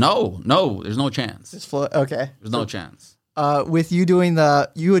 there's no chance. Okay. There's no chance. With you doing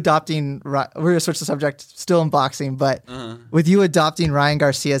you adopting, we're going to switch the subject, still in boxing, but with you adopting Ryan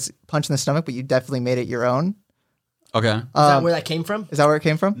Garcia's punch in the stomach, but you definitely made it your own. Okay. Is that where that came from? Is that where it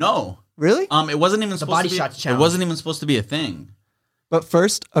came from? No. Really? It wasn't even supposed body to be. shots challenge. It wasn't even supposed to be a thing. But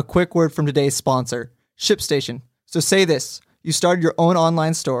first, a quick word from today's sponsor, ShipStation. So say this, you started your own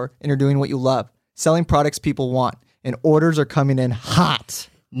online store and you're doing what you love, selling products people want, and orders are coming in hot.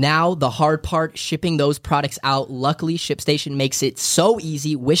 Now, the hard part, shipping those products out. Luckily, ShipStation makes it so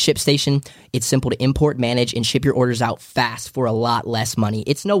easy. With ShipStation, it's simple to import, manage, and ship your orders out fast for a lot less money.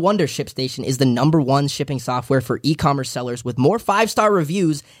 It's no wonder ShipStation is the #1 shipping software for e-commerce sellers with more 5-star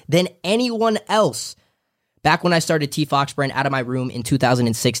reviews than anyone else. Back when I started T-Fox brand out of my room in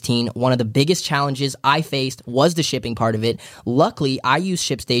 2016, one of the biggest challenges I faced was the shipping part of it. Luckily, I use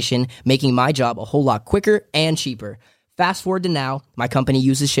ShipStation, making my job a whole lot quicker and cheaper. Fast forward to now, my company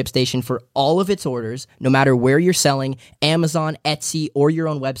uses ShipStation for all of its orders, no matter where you're selling, Amazon, Etsy, or your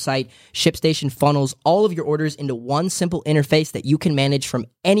own website. ShipStation funnels all of your orders into one simple interface that you can manage from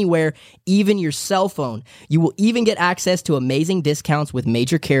anywhere, even your cell phone. You will even get access to amazing discounts with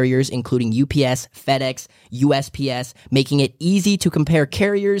major carriers, including UPS, FedEx, USPS, making it easy to compare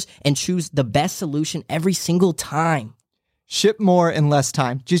carriers and choose the best solution every single time. Ship more in less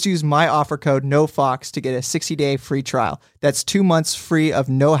time. Just use my offer code NOFOX to get a 60-day free trial. That's 2 months free of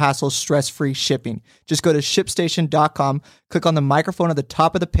no-hassle, stress-free shipping. Just go to ShipStation.com, click on the microphone at the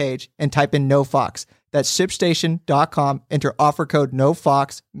top of the page, and type in NOFOX. That's ShipStation.com, enter offer code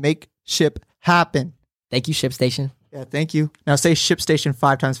NOFOX, make ship happen. Thank you, ShipStation. Yeah, thank you. Now say ShipStation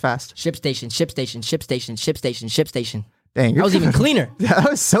 5 times fast. ShipStation, ShipStation, ShipStation, ShipStation, ShipStation. Dang, That was even cleaner. That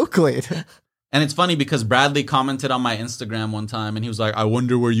was so clean. And it's funny because Bradley commented on my Instagram one time and he was like, I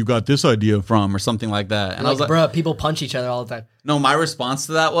wonder where you got this idea from or something like that. And I was like, bro, people punch each other all the time. no, my response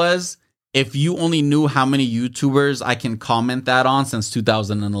to that was, if you only knew how many YouTubers I can comment that on since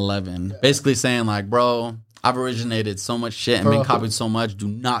 2011. Yeah. Basically saying like, bro, I've originated so much shit and been copied so much. Do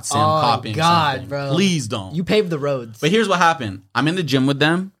not say I'm copying something. Bro. Please don't. You paved the roads. But here's what happened. I'm in the gym with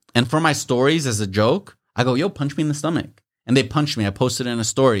them. And for my stories as a joke, I go, yo, punch me in the stomach. And they punched me. I posted it in a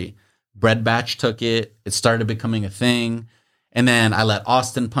story. Bread Batch took it. It started becoming a thing. And then I let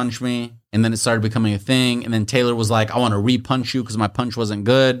Austin punch me. And then it started becoming a thing. And then Taylor was like, I want to re-punch you because my punch wasn't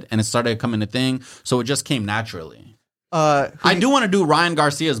good. And it started becoming a thing. So it just came naturally. I do want to do Ryan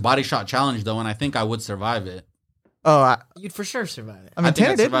Garcia's body shot challenge, though. And I think I would survive it. Oh, you'd for sure survive it. I mean,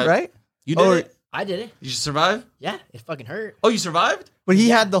 Tanner did, right? You did it? I did it. Did you survive? Yeah, it fucking hurt. Oh, you survived? But he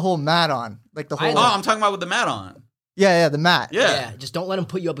had the whole mat on. Like the whole... I'm talking about with the mat on. Yeah, the mat. Yeah. Just don't let him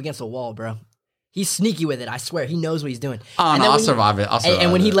put you up against a wall, bro. He's sneaky with it. I swear. He knows what he's doing. Oh, no, I'll survive it.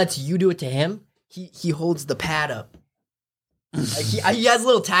 And when he lets you do it to him, he holds the pad up. Like he has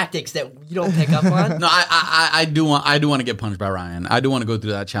little tactics that you don't pick up on. No, I do want to get punched by Ryan. I do want to go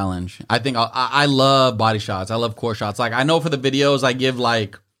through that challenge. I think I love body shots. I love core shots. Like I know for the videos I give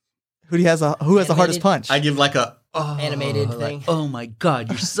like who has the hardest punch. I give like a animated thing. Like, oh my god,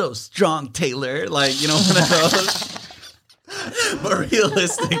 you're so strong, Taylor. Like, you know, one of those. But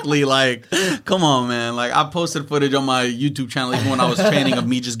realistically, like, come on, man. Like, I posted footage on my YouTube channel even when I was training of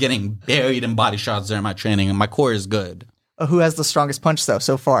me just getting buried in body shots during my training, and my core is good. Who has the strongest punch, though,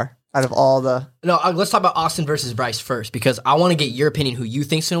 so far, out of all the... No, let's talk about Austin versus Bryce first, because I want to get your opinion who you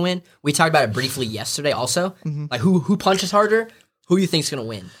think's going to win. We talked about it briefly yesterday also. Mm-hmm. Like, who punches harder, who you think's going to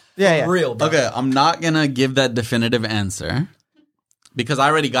win. Yeah. Real, bro. Okay, I'm not going to give that definitive answer. Because I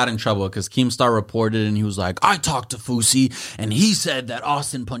already got in trouble because Keemstar reported and he was like, I talked to Fousey and he said that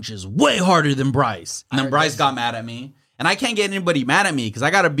Austin punches way harder than Bryce. And then Bryce got mad at me. And I can't get anybody mad at me because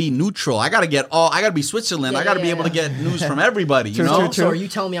I got to be neutral. I got to be Switzerland. I got to be able to get news from everybody, you know? So are you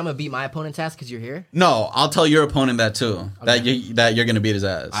telling me I'm going to beat my opponent's ass because you're here? No, I'll tell your opponent that too. Okay. That you're going to beat his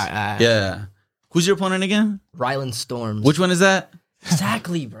ass. Yeah. Who's your opponent again? Rylan Storms. Which one is that?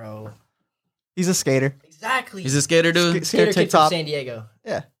 Exactly, bro. He's a skater. Exactly. He's a skater dude? Skater kid from San Diego.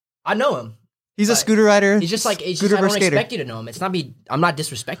 Yeah. I know him. He's a scooter rider. He's just like, I don't expect you to know him. I'm not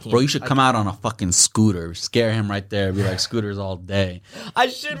disrespecting him. Bro, you should come out on a fucking scooter. Scare him right there. Be like, scooters all day. I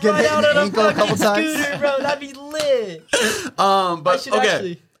should ride out on a fucking scooter, bro. That'd be lit. But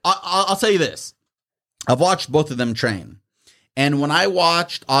okay. I'll tell you this. I've watched both of them train. And when I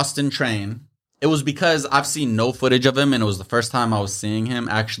watched Austin train, it was because I've seen no footage of him, and it was the first time I was seeing him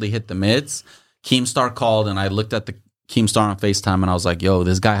actually hit the mitts. Keemstar called, and I looked at the Keemstar on FaceTime, and I was like, yo,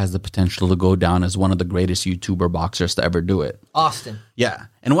 this guy has the potential to go down as one of the greatest YouTuber boxers to ever do it. Austin. Yeah.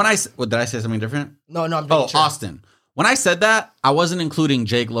 And when did I say something different? No, I'm sure. Austin. When I said that, I wasn't including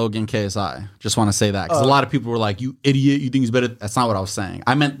Jake Logan, KSI. Just want to say that. Because a lot of people were like, you idiot, you think he's better? That's not what I was saying.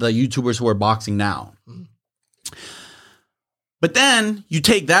 I meant the YouTubers who are boxing now. Mm-hmm. But then you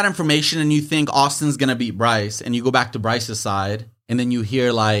take that information and you think Austin's going to beat Bryce, and you go back to Bryce's side, and then you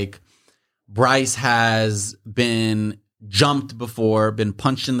hear like, Bryce has been jumped before, been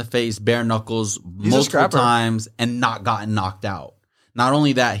punched in the face, bare knuckles multiple times, and not gotten knocked out. Not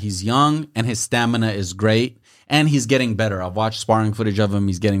only that, he's young and his stamina is great, and he's getting better. I've watched sparring footage of him.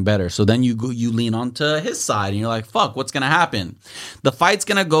 He's getting better. So then you lean onto his side, and you're like, fuck, what's going to happen? The fight's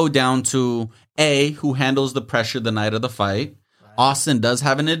going to go down to A, who handles the pressure the night of the fight. Austin does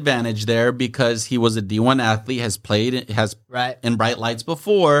have an advantage there because he was a D1 athlete, has played in bright lights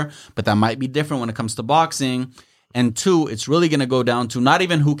before, but that might be different when it comes to boxing. And two, it's really going to go down to not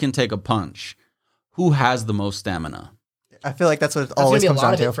even who can take a punch, who has the most stamina. I feel like that's what it always comes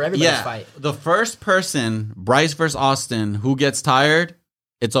down to. For everybody's fight. The first person, Bryce versus Austin, who gets tired,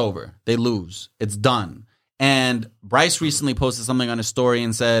 it's over. They lose. It's done. And Bryce recently posted something on his story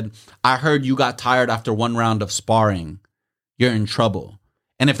and said, I heard you got tired after one round of sparring. You're in trouble.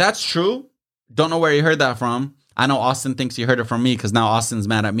 And if that's true, don't know where he heard that from. I know Austin thinks he heard it from me because now Austin's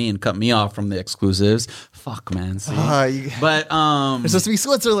mad at me and cut me off from the exclusives. Fuck, man. See? But it's supposed to be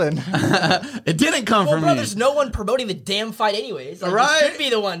Switzerland. It didn't come from me. There's no one promoting the damn fight anyways. Like, right? You should be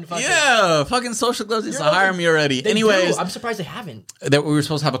the one. Fucking Social Gloves needs to hire me already. Anyways, I'm surprised they haven't. That we were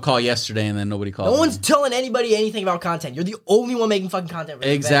supposed to have a call yesterday and then nobody called. No one's telling anybody anything about content. You're the only one making fucking content.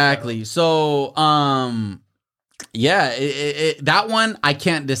 Exactly. So, yeah, that one, I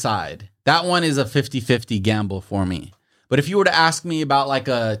can't decide. That one is a 50-50 gamble for me. But if you were to ask me about like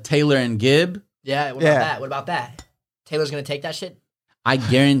a Taylor and Gibb. Yeah, what about that? Taylor's going to take that shit? I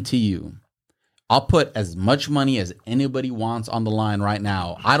guarantee you, I'll put as much money as anybody wants on the line right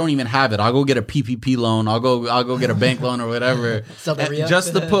now. I don't even have it. I'll go get a PPP loan. I'll go get a bank loan or whatever.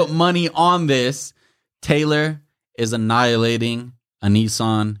 Just to put money on this. Taylor is annihilating a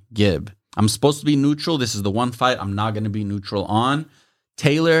Nissan Gib. I'm supposed to be neutral. This is the one fight I'm not going to be neutral on.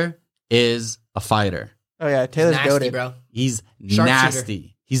 Taylor is a fighter. Oh yeah, Taylor's nasty, goated, bro. He's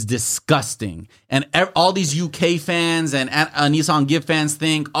nasty. He's disgusting. And all these UK fans and Nissan Gib fans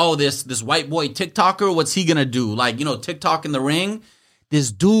think, oh, this white boy TikToker, what's he going to do? Like, TikTok in the ring? This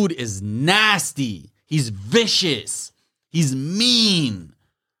dude is nasty. He's vicious. He's mean.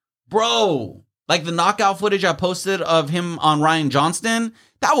 Bro, like the knockout footage I posted of him on Ryan Johnston,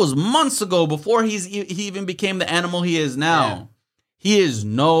 that was months ago before he even became the animal he is now. Yeah. He is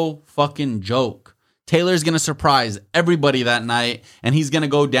no fucking joke. Taylor's going to surprise everybody that night, and he's going to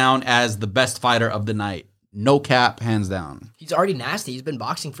go down as the best fighter of the night. No cap, hands down. He's already nasty. He's been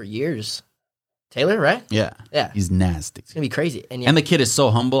boxing for years. Taylor, right? Yeah. He's nasty. It's going to be crazy. And the kid is so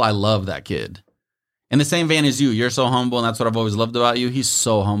humble. I love that kid. In the same vein as you. You're so humble, and that's what I've always loved about you. He's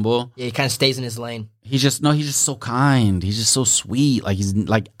so humble. Yeah, he kind of stays in his lane. He's just so kind. He's just so sweet. Like, he's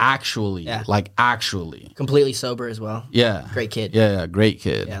actually. Completely sober as well. Yeah. Great kid. Yeah, great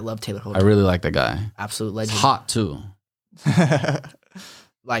kid. Yeah, I love Taylor Holder. I really like that guy. Absolute legend. He's hot, too.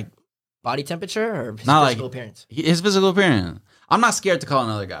 Like, body temperature or his not physical appearance? His physical appearance. I'm not scared to call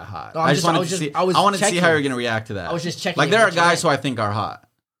another guy hot. No, I wanted to see how you're going to react to that. I was just checking. Like, there are guys who I think are hot.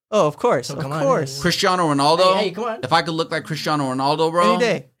 Oh, of course, of course. Cristiano Ronaldo. Hey, come on. If I could look like Cristiano Ronaldo, bro, any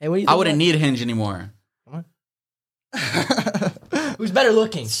day. Hey, what do you think I wouldn't need Hinge anymore. Come on. Who's better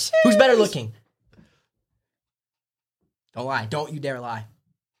looking? Jeez. Who's better looking? Don't lie. Don't you dare lie.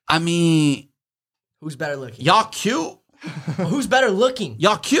 I mean, who's better looking? Y'all cute. Well, who's better looking?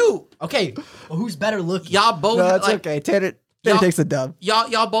 Y'all cute. Okay. Well, who's better looking? Y'all both. No, it's okay. Taylor takes a dub.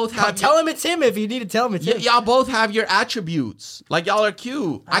 Y'all both have. Tell him it's him if you need to tell him it's him. Y'all both have your attributes. Like, y'all are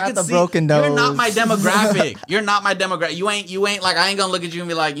cute. I can see. Broken nose. You're not my demographic. You're not my demographic. You ain't like, I ain't gonna look at you and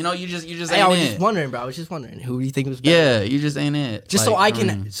be like, you just ain't it. I was just wondering, bro. I was just wondering who do you think was better? Yeah, you just ain't it. Just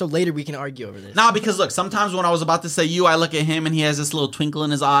so later we can argue over this. Nah, because look, sometimes when I was about to say you, I look at him and he has this little twinkle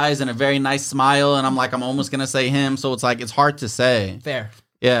in his eyes and a very nice smile, and I'm like, I'm almost gonna say him. So it's like, it's hard to say. Fair.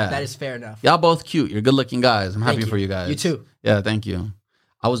 Yeah. That is fair enough. Y'all both cute. You're good looking guys. I'm happy for you guys. You too. Yeah, thank you.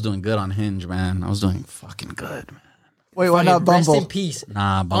 I was doing good on Hinge, man. I was doing fucking good, man. Wait, why not Bumble? Rest in peace.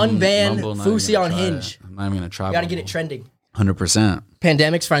 Nah, Unban Fousey on Hinge. I'm not even gonna try. You gotta get it trending. 100%.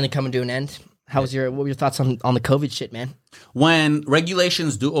 Pandemic's finally coming to an end. What were your thoughts on the COVID shit, man? When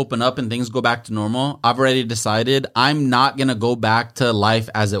regulations do open up and things go back to normal, I've already decided I'm not gonna go back to life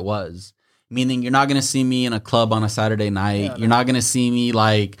as it was. Meaning you're not going to see me in a club on a Saturday night. Yeah, you're not going to see me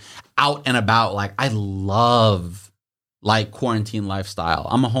like out and about. Like, I love like quarantine lifestyle.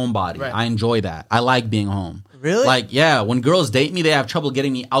 I'm a homebody. Right. I enjoy that. I like being home. Really? Like, yeah, when girls date me, they have trouble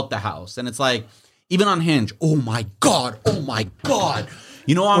getting me out the house. And it's like, even on Hinge, oh my God.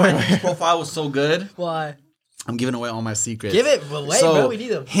 You know why my Hinge profile was so good? Why? I'm giving away all my secrets. Give it away, bro. We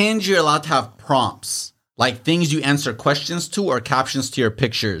need them. Hinge, you're allowed to have prompts. Like things you answer questions to or captions to your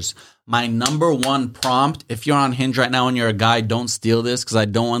pictures. My number one prompt, if you're on Hinge right now and you're a guy, don't steal this because I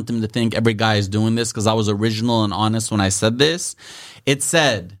don't want them to think every guy is doing this because I was original and honest when I said this. It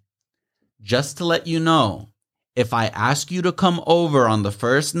said, just to let you know, if I ask you to come over on the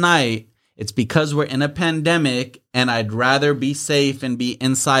first night, it's because we're in a pandemic and I'd rather be safe and be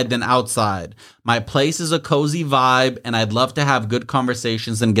inside than outside. My place is a cozy vibe and I'd love to have good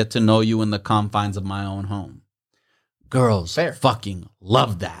conversations and get to know you in the confines of my own home. Girls fucking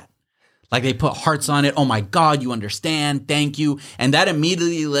love that. Like they put hearts on it. Oh my God, you understand. Thank you. And that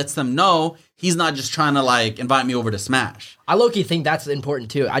immediately lets them know he's not just trying to like invite me over to smash. I low-key think that's important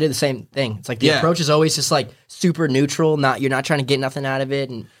too. I did the same thing. It's like the approach is always just like super neutral. You're not trying to get nothing out of it.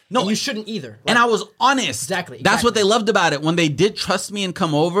 And you shouldn't either. And I was honest. Exactly. That's what they loved about it. When they did trust me and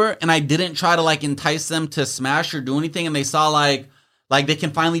come over and I didn't try to like entice them to smash or do anything. And they saw like they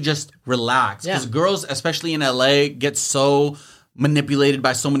can finally just relax. Because girls, especially in LA, get so manipulated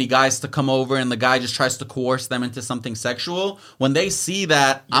by so many guys to come over and the guy just tries to coerce them into something sexual. When they see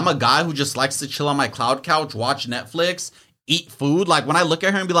that I'm a guy who just likes to chill on my cloud couch, watch Netflix, eat food. Like when I look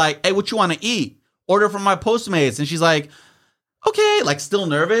at her and be like, hey, what you want to eat? Order from my Postmates. And she's like, okay, like still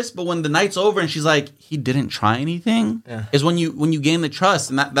nervous. But when the night's over and she's like, he didn't try anything, is when you gain the trust.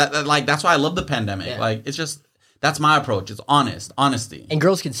 And that like, that's why I love the pandemic. Yeah. Like it's just, that's my approach. It's honesty. And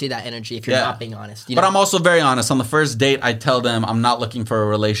girls can see that energy if you're not being honest. But I'm also very honest. On the first date, I tell them I'm not looking for a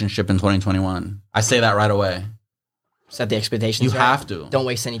relationship in 2021. I say that right away. Set the expectations. You right. have to. Don't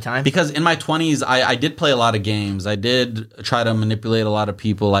waste any time. Because in my 20s, I did play a lot of games. I did try to manipulate a lot of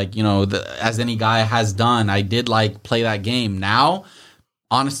people, like, you know, as any guy has done. I did, like, play that game. Now,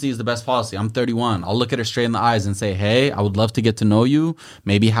 honesty is the best policy. I'm 31. I'll look at her straight in the eyes and say, hey, I would love to get to know you,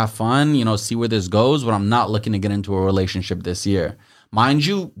 maybe have fun, you know, see where this goes, but I'm not looking to get into a relationship this year. Mind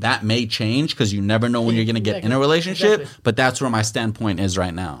you, that may change because you never know when you're going to get in a relationship, but that's where my standpoint is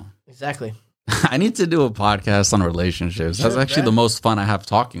right now. Exactly. I need to do a podcast on relationships. That's actually the most fun I have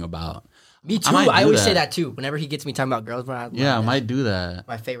talking about. Me too. I always say that too. Whenever he gets me talking about girls, I might do that.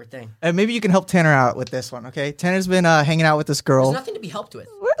 My favorite thing. And maybe you can help Tanner out with this one, okay? Tanner's been hanging out with this girl. There's nothing to be helped with.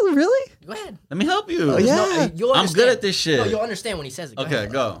 Really? Go ahead. Let me help you. Oh, yeah. I'm good at this shit. No, you'll understand when he says it. Okay,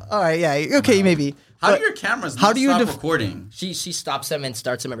 go. All right, yeah. Okay, maybe. How do your cameras not stop recording? She stops them and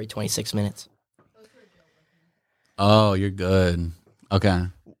starts them every 26 minutes. Oh, you're good. Okay.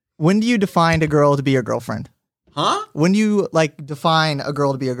 When do you define a girl to be your girlfriend? Huh? When do you define a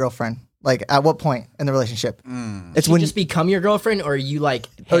girl to be your girlfriend? Like at what point in the relationship? It's when just become your girlfriend, or are you like,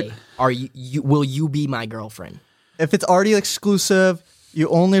 hey, will you be my girlfriend? If it's already exclusive, you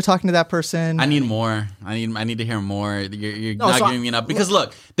only are talking to that person. I need more. I need to hear more. You're not giving me enough. Because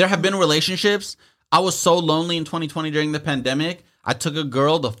look, there have been relationships. I was so lonely in 2020 during the pandemic. I took a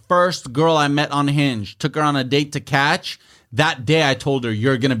girl, the first girl I met on Hinge, took her on a date to catch. That day I told her,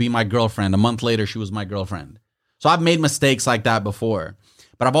 you're going to be my girlfriend. A month later, she was my girlfriend. So I've made mistakes like that before.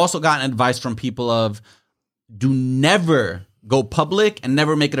 But I've also gotten advice from people of, do never go public and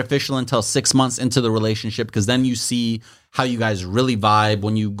never make it official until 6 months into the relationship, because then you see how you guys really vibe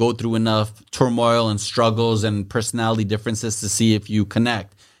when you go through enough turmoil and struggles and personality differences to see if you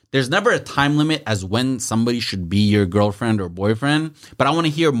connect. There's never a time limit as when somebody should be your girlfriend or boyfriend, but I want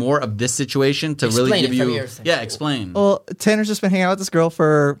to hear more of this situation to really give you... Yeah, explain. Well, Tanner's just been hanging out with this girl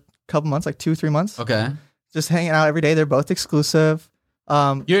for a couple months, like 2-3 months. Okay. Just hanging out every day. They're both exclusive.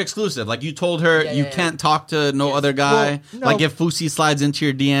 You're exclusive. Like you told her you can't talk to no other guy. Well, no. Like if Fousey slides into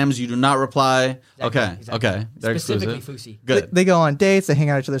your DMs, you do not reply. Exactly. Okay. They're specifically exclusive. Fousey. Good. They go on dates. They hang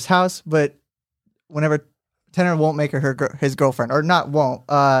out at each other's house. But whenever Tanner won't make her his girlfriend, or not won't,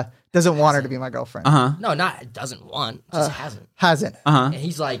 doesn't want her to be my girlfriend. No, not doesn't want. Just hasn't. Hasn't. And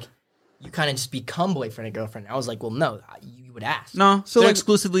he's like, you kind of just become boyfriend and girlfriend. I was like, well, no, you would ask. No, so they're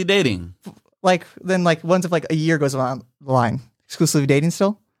exclusively dating. Then once if a year goes on the line, exclusively dating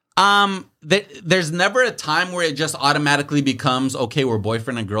still? There's never a time where it just automatically becomes, okay, we're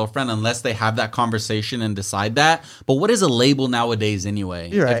boyfriend and girlfriend, unless they have that conversation and decide that. But what is a label nowadays anyway?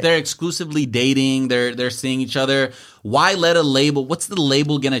 You're right. If they're exclusively dating, they're seeing each other, why let a label? What's the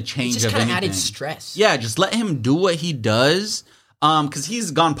label gonna change? It's just kind of added stress. Yeah, just let him do what he does. Because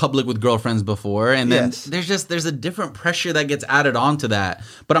he's gone public with girlfriends before, and then there's a different pressure that gets added onto that.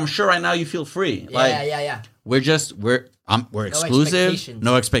 But I'm sure right now you feel free. Yeah. We're exclusive,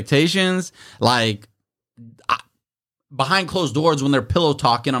 no expectations. Behind closed doors when they're pillow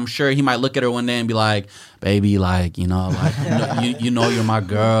talking, I'm sure he might look at her one day and be like, "Baby, you know you're my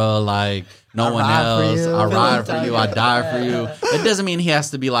girl. Like no one else. I ride for you. I die for you." It doesn't mean he has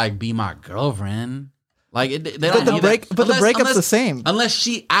to be like, "Be my girlfriend." Like they don't need that. But the breakup's the same. Unless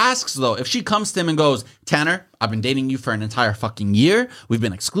she asks, though. If she comes to him and goes, "Tanner, I've been dating you for an entire fucking year. We've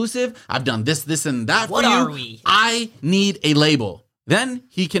been exclusive. I've done this, and that for you. What are we? I need a label." Then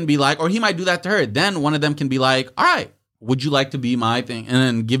he can be like, or he might do that to her. Then one of them can be like, "All right, would you like to be my thing?" And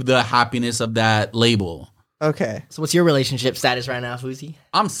then give the happiness of that label. Okay. So what's your relationship status right now, Fousey?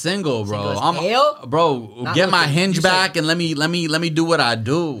 I'm single, bro. Not get my Hinge back and let me do what I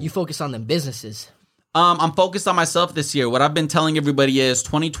do. You focus on them businesses. I'm focused on myself this year. What I've been telling everybody is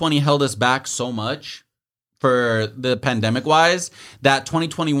 2020 held us back so much for the pandemic wise that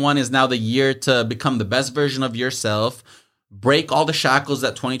 2021 is now the year to become the best version of yourself, break all the shackles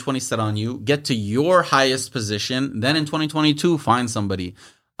that 2020 set on you, get to your highest position. Then in 2022, find somebody.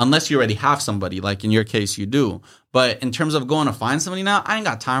 Unless you already have somebody, like in your case, you do. But in terms of going to find somebody now, I ain't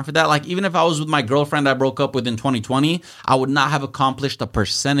got time for that. Like, even if I was with my girlfriend I broke up with in 2020, I would not have accomplished a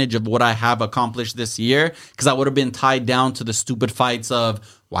percentage of what I have accomplished this year, because I would have been tied down to the stupid fights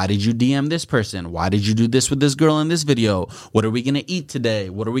of, why did you DM this person? Why did you do this with this girl in this video? What are we going to eat today?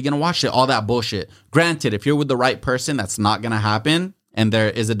 What are we going to watch? All that bullshit. Granted, if you're with the right person, that's not going to happen. And there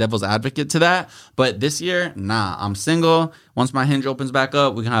is a devil's advocate to that. But this year, nah, I'm single. Once my Hinge opens back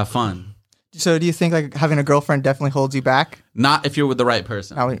up, we can have fun. So do you think having a girlfriend definitely holds you back? Not if you're with the right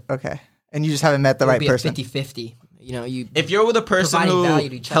person. Okay. And you just haven't met the right person. 50-50. If you're with a person who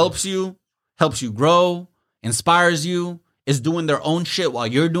helps you grow, inspires you, is doing their own shit while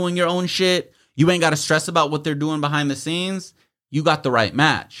you're doing your own shit, you ain't got to stress about what they're doing behind the scenes, you got the right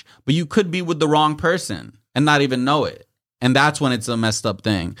match. But you could be with the wrong person. and not even know it. And that's when it's a messed up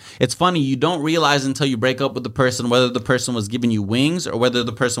thing. It's funny, you don't realize until you break up with the person whether the person was giving you wings or whether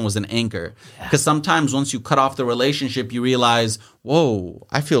the person was an anchor. Because sometimes once you cut off the relationship, you realize, whoa,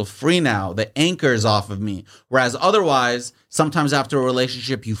 I feel free now. The anchor is off of me. Whereas otherwise, sometimes after a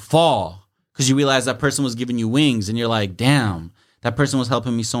relationship, you fall because you realize that person was giving you wings and you're like, damn, that person was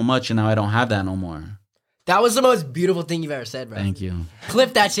helping me so much and now I don't have that no more. That was the most beautiful thing you've ever said, bro. Thank you.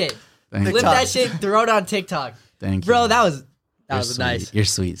 Clip that shit. Clip that shit, throw it on TikTok. Thank you. Bro, that was sweet. nice. You're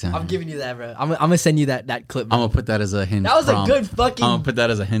sweet, Sam. I'm giving you that, bro. I'm gonna send you that clip. Bro. I'm gonna put that as a hinge. That was prompt. a good fucking. I'm gonna put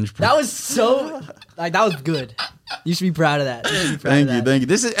that as a hinge. Prompt. That was so like that was good. You should be proud of that. Thank you.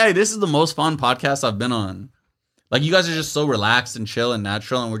 This is the most fun podcast I've been on. Like you guys are just so relaxed and chill and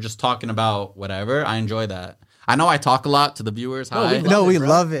natural, and we're just talking about whatever. I enjoy that. I know I talk a lot to the viewers. Hi. We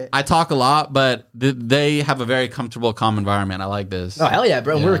love it. I talk a lot, but they have a very comfortable, calm environment. I like this. Oh hell yeah,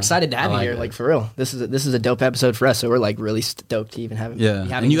 bro! Yeah, We're excited to have you like here, it. like for real. This is a dope episode for us, so we're like really stoked to even have. Yeah, be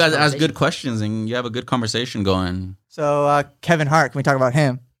having and you this guys ask conversation. good questions, and you have a good conversation going. So Kevin Hart, can we talk about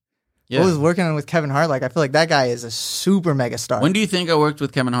him? Yeah. What was working with Kevin Hart like? I feel like that guy is a super mega star. When do you think I worked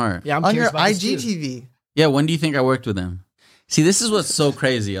with Kevin Hart? Yeah, I'm on your curious about this, too. IGTV. Yeah, when do you think I worked with him? See, this is what's so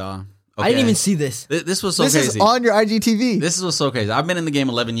crazy, y'all. I didn't Okay? even see this. This was so This crazy. is on your IGTV. This is what's so crazy. I've been in the game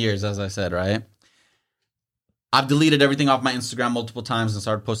 11 years, as I said, right? I've deleted everything off my Instagram multiple times and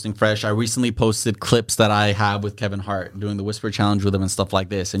started posting fresh. I recently posted clips that I have with Kevin Hart doing the Whisper Challenge with him and stuff like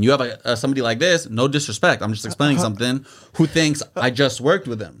this. And you have somebody like this, no disrespect, I'm just explaining something, who thinks I just worked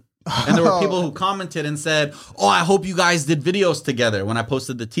with him. And there were people who commented and said, oh, I hope you guys did videos together when I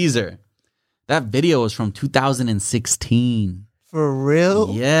posted the teaser. That video was from 2016. For real?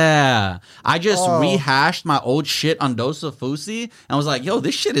 Yeah. I just rehashed my old shit on Dose of Fousey and was like, yo,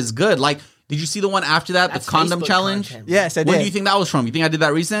 this shit is good. Like, did you see the one after that, That's the condom Facebook challenge? content. Yes, I did. When do you think that was from? You think I did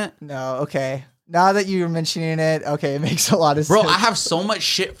that recent? No, okay. Now that you're mentioning it, okay, it makes a lot of Bro, sense. I have so much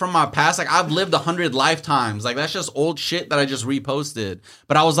shit from my past. Like, I've lived 100 lifetimes. Like, that's just old shit that I just reposted.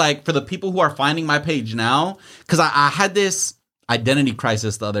 But I was like, for the people who are finding my page now, because I had this identity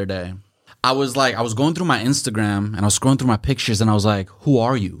crisis the other day. I was going through my Instagram and I was scrolling through my pictures and I was like, who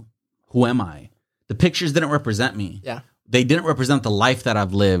are you? Who am I? The pictures didn't represent me. Yeah. They didn't represent the life that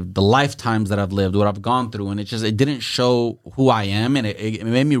I've lived, the lifetimes that I've lived, what I've gone through. And it didn't show who I am. And it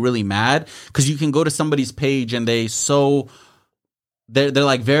made me really mad because you can go to somebody's page and they're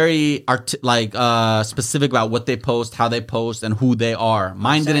like very specific about what they post, how they post, and who they are.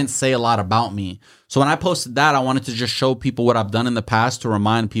 Mine didn't say a lot about me. So when I posted that, I wanted to just show people what I've done in the past to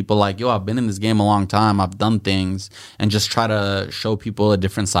remind people like, yo, I've been in this game a long time. I've done things and just try to show people a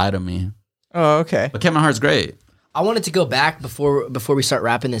different side of me. Oh, okay. But Kevin Hart's great. I wanted to go back before we start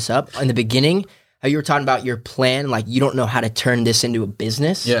wrapping this up. In the beginning, how you were talking about your plan, like you don't know how to turn this into a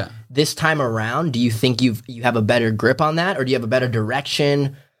business. Yeah. This time around, do you think you have a better grip on that, or do you have a better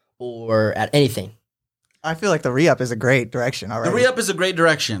direction, or at anything? I feel like the re-up is a great direction already. The re-up is a great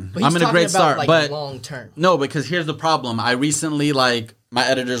direction. But he's I'm in a talking great about, start. like, But long term. no, because here's the problem. I recently, like, my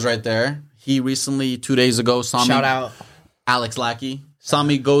editor's right there. He recently, 2 days ago, saw me. Shout out. Alex Lackey. Saw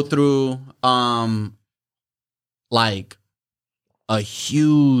me go through, like, a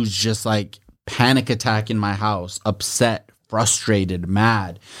huge, just, like, panic attack in my house. Upset, frustrated,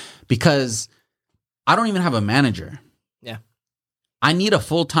 mad. Because I don't even have a manager. Yeah. I need a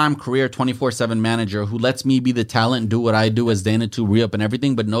full-time career 24/7 manager who lets me be the talent, do what I do as Dana 2 re-up and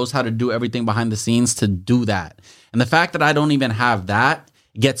everything, but knows how to do everything behind the scenes to do that. And the fact that I don't even have that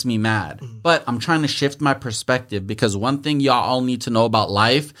gets me mad. But I'm trying to shift my perspective because one thing y'all all need to know about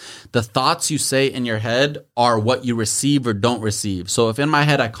life, the thoughts you say in your head are what you receive or don't receive. So if in my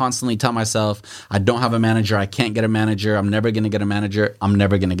head I constantly tell myself, I don't have a manager, I can't get a manager, I'm never going to get a manager, I'm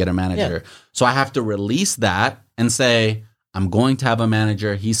never going to get a manager. Yeah. So I have to release that and say, I'm going to have a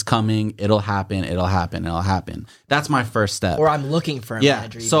manager. He's coming. It'll happen. It'll happen. It'll happen. That's my first step. Or I'm looking for a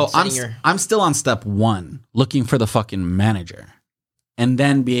manager. even So sitting I'm still on step 1, looking for the fucking manager. And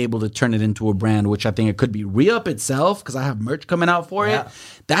then be able to turn it into a brand, which I think it could be re-up itself because I have merch coming out for it.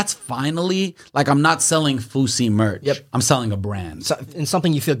 That's finally, like, I'm not selling Fousey merch. Yep. I'm selling a brand. and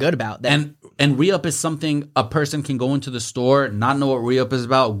something you feel good about. That, And re-up is something a person can go into the store, not know what re-up is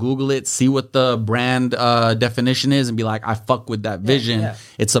about, Google it, see what the brand definition is, and be like, I fuck with that vision. yeah.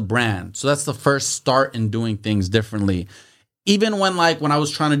 It's a brand. So that's the first start in doing things differently. Even when I was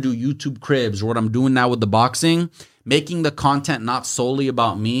trying to do YouTube cribs or what I'm doing now with the boxing, making the content not solely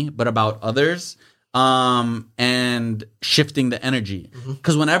about me, but about others, and shifting the energy.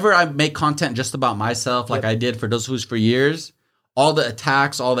 Because whenever I make content just about myself, like I did for Those Who's for years, all the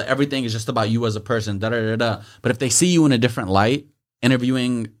attacks, all the everything is just about you as a person, da da da da. But if they see you in a different light,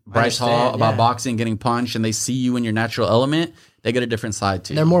 interviewing Bryce Hall about boxing, getting punched, and they see you in your natural element, they get a different side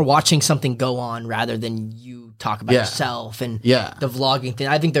to you. They're more watching something go on rather than you talk about yourself and the vlogging thing.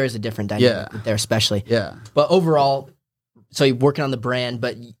 I think there is a different dynamic there, especially. Yeah. But overall, so you're working on the brand,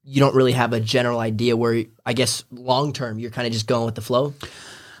 but you don't really have a general idea where, I guess, long term, you're kind of just going with the flow?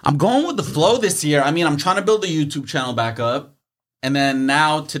 I'm going with the flow this year. I mean, I'm trying to build the YouTube channel back up. And then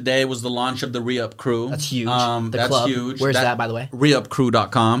now today was the launch of the Re-Up Crew. That's huge. That's club. huge. Where's that, by the way?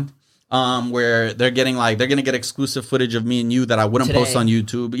 Reupcrew.com. Where they're going to get exclusive footage of me and you that I wouldn't post on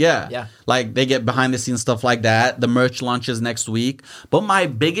YouTube. Yeah. Like they get behind the scenes stuff like that. The merch launches next week. But my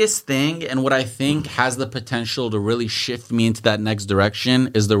biggest thing and what I think has the potential to really shift me into that next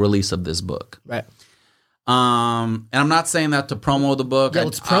direction is the release of this book. Right. And I'm not saying that to promo the book. Yeah,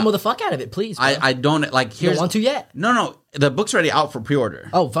 let's promo the fuck out of it, please. Bro. I don't like. You don't want to yet? No. The book's already out for pre-order.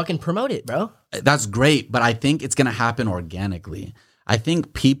 Oh, fucking promote it, bro. That's great, but I think it's gonna happen organically. I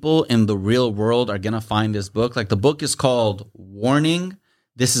think people in the real world are gonna find this book. Like the book is called "Warning: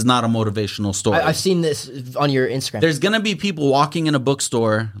 This is not a motivational story." I've seen this on your Instagram. There's gonna be people walking in a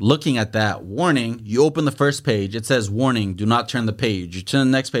bookstore looking at that warning. You open the first page, it says "Warning: Do not turn the page." You turn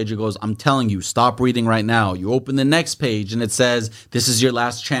the next page, it goes, "I'm telling you, stop reading right now." You open the next page, and it says, "This is your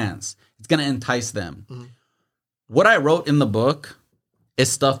last chance." It's gonna entice them. Mm-hmm. What I wrote in the book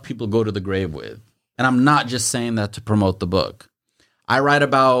is stuff people go to the grave with, and I'm not just saying that to promote the book. I write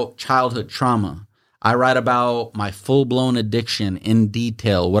about childhood trauma. I write about my full-blown addiction in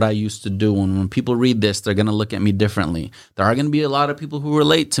detail, what I used to do. And when people read this, they're going to look at me differently. There are going to be a lot of people who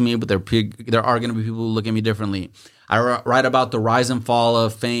relate to me, but there are going to be people who look at me differently. I write about the rise and fall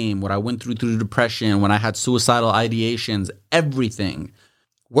of fame, what I went through depression, when I had suicidal ideations, everything.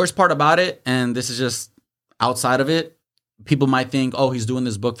 Worst part about it, and this is just outside of it, people might think, oh, he's doing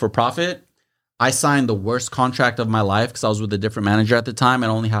this book for profit. I signed the worst contract of my life because I was with a different manager at the time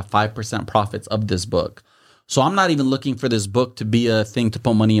and only have 5% profits of this book. So I'm not even looking for this book to be a thing to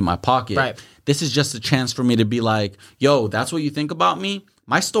put money in my pocket. Right. This is just a chance for me to be like, yo, that's what you think about me?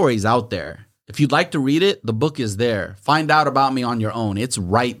 My story's out there. If you'd like to read it, the book is there. Find out about me on your own. It's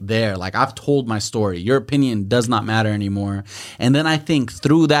right there. Like I've told my story. Your opinion does not matter anymore. And then I think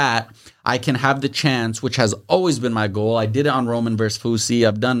through that, I can have the chance, which has always been my goal. I did it on Roman versus Fousey.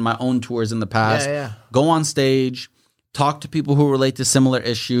 I've done my own tours in the past. Go on stage, talk to people who relate to similar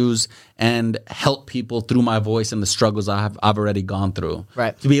issues, and help people through my voice and the struggles I've already gone through.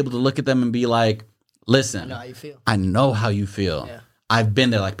 Right. To be able to look at them and be like, listen, I know how you feel. I know how you feel. Yeah. I've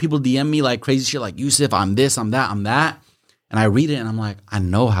been there. Like people DM me like crazy shit like, Yusuf, I'm this, I'm that, I'm that. And I read it and I'm like, I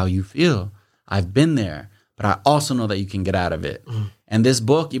know how you feel. I've been there. But I also know that you can get out of it. And this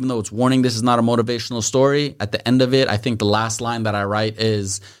book, even though it's warning, this is not a motivational story. At the end of it, I think the last line that I write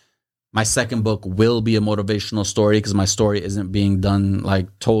is my second book will be a motivational story because my story isn't being done,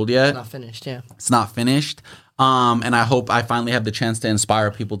 like told yet. It's not finished, yeah. It's not finished. And I hope I finally have the chance to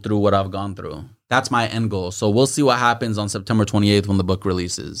inspire people through what I've gone through. That's my end goal. So we'll see what happens on September 28th when the book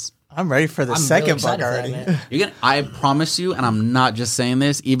releases. I'm ready for the second book already. I promise you, and I'm not just saying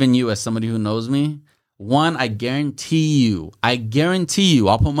this, even you as somebody who knows me, one, I guarantee you,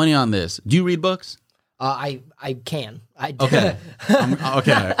 I'll put money on this. Do you read books? I can. I do.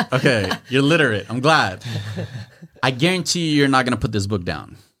 Okay. Okay. You're literate. I'm glad. I guarantee you're not going to put this book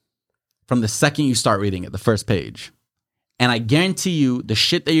down from the second you start reading it, the first page. And I guarantee you the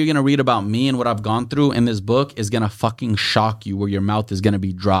shit that you're going to read about me and what I've gone through in this book is going to fucking shock you where your mouth is going to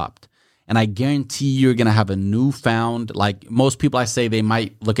be dropped. And I guarantee you're going to have a newfound, like most people I say they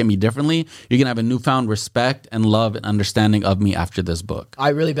might look at me differently. You're going to have a newfound respect and love and understanding of me after this book. I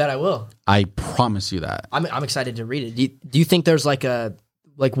really bet I will. I promise you that. I'm excited to read it. Do you think there's what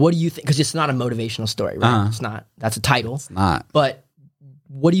do you think? Because it's not a motivational story, right? It's not. That's a title. It's not. But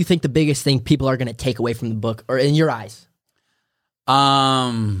what do you think the biggest thing people are going to take away from the book, or in your eyes?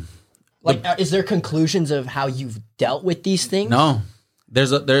 Is there conclusions of how you've dealt with these things? No.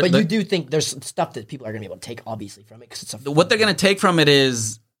 But you do think there's stuff that people are going to be able to take, obviously, from it. Cause what they're going to take from it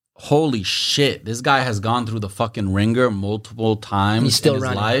is, holy shit, this guy has gone through the fucking ringer multiple times in his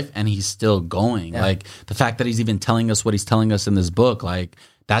life, and he's still going. Yeah. Like, the fact that he's even telling us what he's telling us in this book, like,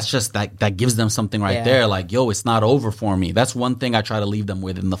 that's just, that gives them something right there. Like, yo, it's not over for me. That's one thing I try to leave them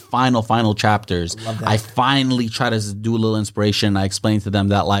with in the final chapters. I finally try to do a little inspiration. I explain to them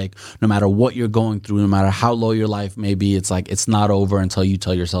that, like, no matter what you're going through, no matter how low your life may be, it's like, it's not over until you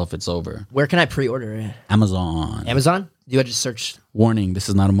tell yourself it's over. Where can I pre-order it? Amazon. Do I just search? Warning, this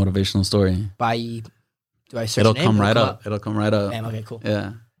is not a motivational story. Do I search It'll come right up. It'll come right up. Damn, okay, cool.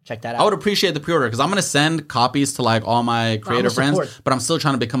 Yeah. check that out. I would appreciate the pre-order because I'm gonna send copies to like all my creator friends, but I'm still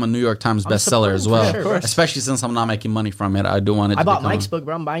trying to become a New York Times bestseller as well. Sure, especially since I'm not making money from it. I do want it. I bought Mike's book,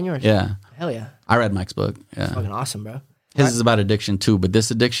 bro. I'm buying yours. Yeah, hell yeah. I read Mike's book. Yeah, it's fucking awesome, bro. His is about addiction too, but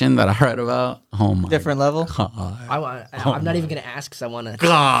this addiction that I read about, oh my different level. I'm not even gonna ask because I want to.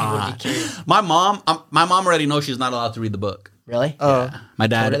 God, my mom already knows she's not allowed to read the book. Really? Oh, yeah. My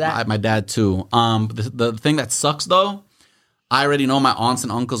dad too. The thing that sucks though, I already know my aunts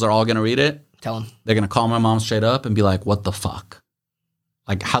and uncles are all gonna read it. Tell them they're gonna call my mom straight up and be like, "What the fuck?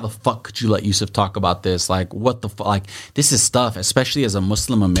 Like, how the fuck could you let Yusuf talk about this? Like, what the fuck? Like, this is stuff, especially as a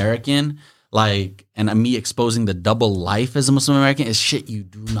Muslim American." Like, and me exposing the double life as a Muslim American is shit you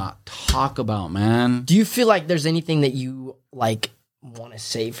do not talk about, man. Do you feel like there's anything that you like want to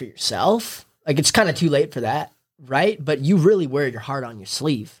say for yourself? Like, it's kind of too late for that, right? But you really wear your heart on your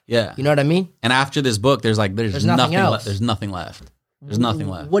sleeve. Yeah. You know what I mean? And after this book, there's nothing else. There's nothing left. There's nothing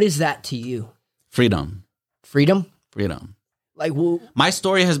left. What is that to you? Freedom. Freedom? Freedom. Like, my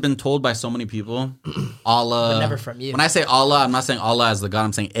story has been told by so many people. Allah, but never from you. When I say Allah, I'm not saying Allah as the God.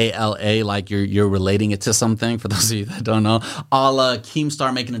 I'm saying ALA, like you're relating it to something. For those of you that don't know, Allah,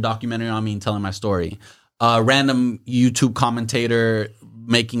 Keemstar making a documentary on me and telling my story. Random YouTube commentator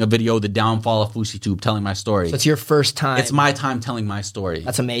making a video, the downfall of Fousey Tube, telling my story. So it's your first time. It's my time telling my story.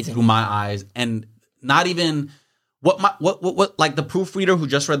 That's amazing. Through my eyes, and not even what like the proofreader who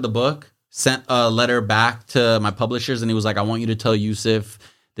just read the book sent a letter back to my publishers, and he was like, I want you to tell Yusuf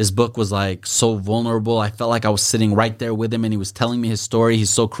this book was like so vulnerable. I felt like I was sitting right there with him and he was telling me his story. He's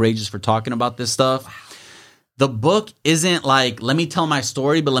so courageous for talking about this stuff. Wow. The book isn't like, let me tell my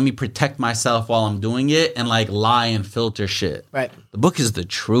story, but let me protect myself while I'm doing it and like lie and filter shit. Right. The book is the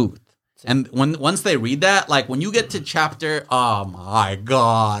truth. And once they read that, like when you get to chapter, oh my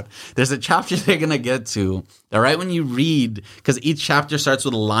God, there's a chapter they're going to get to that right when you read, because each chapter starts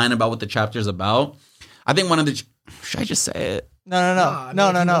with a line about what the chapter is about. I think one of the, should I just say it? No.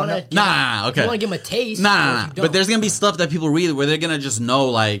 Okay. You want to give him a taste. Nah. But there's going to be stuff that people read where they're going to just know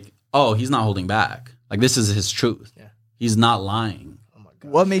like, oh, he's not holding back. Like this is his truth. Yeah. He's not lying. Oh my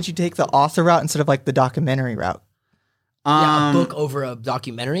God. What made you take the author route instead of like the documentary route? A book over a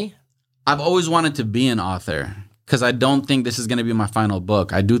documentary? I've always wanted to be an author because I don't think this is going to be my final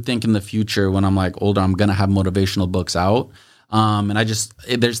book. I do think in the future when I'm like older, I'm going to have motivational books out. And I just,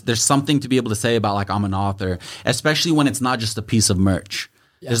 there's something to be able to say about like I'm an author, especially when it's not just a piece of merch.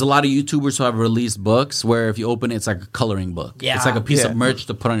 Yeah. There's a lot of YouTubers who have released books where if you open it, it's like a coloring book. Yeah. It's like a piece of merch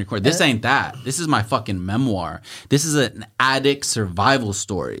to put on your court. This ain't that. This is my fucking memoir. This is an addict survival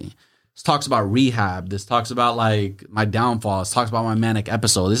story. This talks about rehab. This talks about like my downfall. This talks about my manic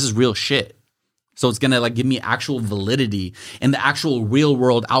episode. This is real shit. So it's going to like give me actual validity in the actual real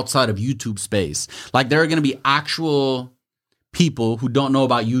world outside of YouTube space. Like there are going to be actual people who don't know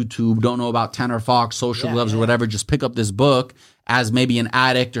about YouTube, don't know about Tanner Fox, Social Gloves or whatever, just pick up this book as maybe an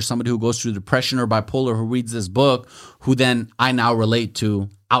addict or somebody who goes through depression or bipolar who reads this book, who then I now relate to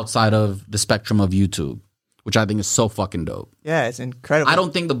outside of the spectrum of YouTube, which I think is so fucking dope. Yeah, it's incredible. I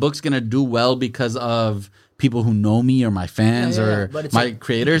don't think the book's going to do well because of people who know me or my fans or my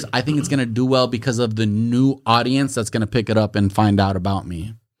creators. I think it's going to do well because of the new audience that's going to pick it up and find out about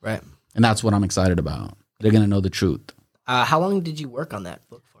me. Right. And that's what I'm excited about. They're going to know the truth. How long did you work on that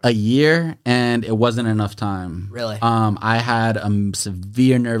book for? A year, and it wasn't enough time. Really? I had a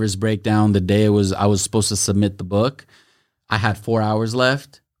severe nervous breakdown the day I was supposed to submit the book. I had 4 hours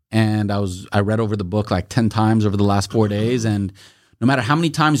left, and I read over the book like 10 times over the last 4 days, and no matter how many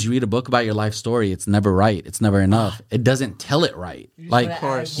times you read a book about your life story, it's never right. It's never enough. It doesn't tell it right. Like,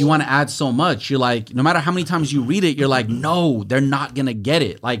 you want to add so much. You're like, no matter how many times you read it, you're like, no, they're not going to get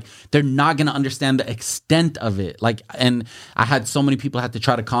it. Like, they're not going to understand the extent of it. Like, and I had so many people had to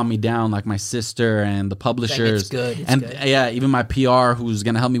try to calm me down, like my sister and the publishers. It's good. And yeah, even my PR who's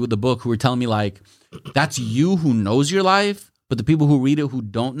going to help me with the book, who were telling me like, that's you who knows your life, but the people who read it who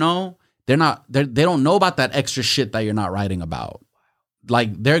don't know, they don't know about that extra shit that you're not writing about.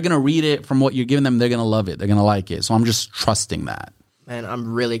 Like, they're going to read it from what you're giving them. They're going to love it. They're going to like it. So I'm just trusting that. Man,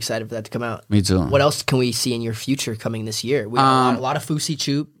 I'm really excited for that to come out. Me too. What else can we see in your future coming this year? We have a lot of Fousey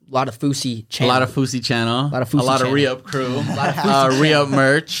Tube, a lot of Fousey channel. A lot of Fousey channel. A lot of Re-Up crew. A lot of Re-Up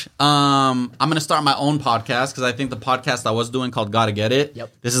merch. I'm going to start my own podcast because I think the podcast I was doing called Gotta Get It.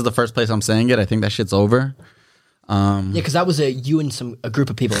 Yep. This is the first place I'm saying it. I think that shit's over. Because that was you and a group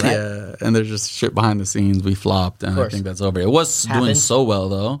of people, right? Yeah, and there's just shit behind the scenes. We flopped, and I think that's over. It was doing so well,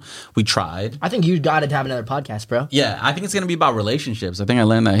 though. We tried. I think you got to have another podcast, bro. Yeah, I think it's going to be about relationships. I think I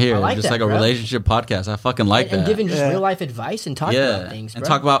learned that here. I like just that, like a relationship podcast. I fucking like that. And giving just real life advice and talking about things, bro. And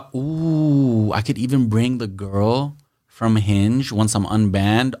talk about, I could even bring the girl from Hinge once I'm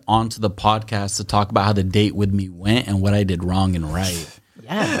unbanned onto the podcast to talk about how the date with me went and what I did wrong and right.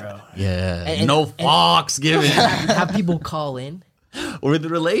 Yeah, bro. Yeah. No fucks given. Have people call in. Or the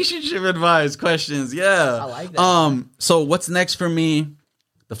relationship advice questions. Yeah. I like that. So what's next for me?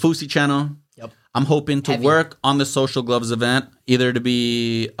 The Fousey channel. Yep. I'm hoping to Heavy. work on the Social Gloves event, either to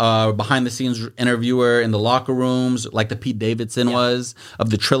be behind the scenes interviewer in the locker rooms, like the Pete Davidson was of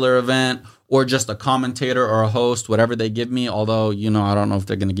the Triller event, or just a commentator or a host, whatever they give me. Although, you know, I don't know if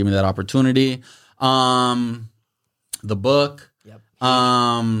they're going to give me that opportunity. The book. Yep.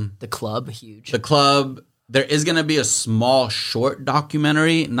 The club, huge. The club. There is going to be a small short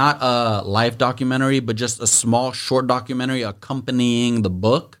documentary, not a life documentary, but just a small short documentary accompanying the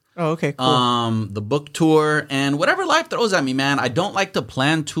book. Oh, okay, cool. The book tour and whatever life throws at me, man. I don't like to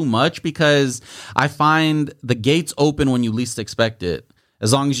plan too much because I find the gates open when you least expect it.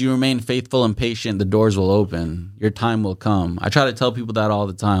 As long as you remain faithful and patient, the doors will open. Your time will come. I try to tell people that all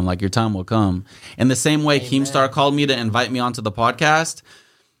the time, like your time will come. In the same way, Keemstar called me to invite me onto the podcast.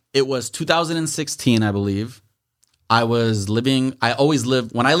 It was 2016, I believe. I always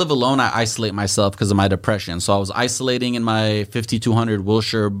live, when I live alone, I isolate myself because of my depression. So I was isolating in my 5200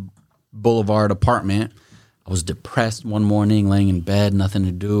 Wilshire Boulevard apartment. I was depressed one morning, laying in bed, nothing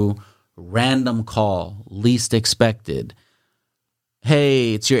to do. Random call, least expected.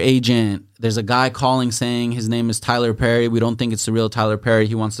 Hey, it's your agent. There's a guy calling saying his name is Tyler Perry. We don't think it's the real Tyler Perry.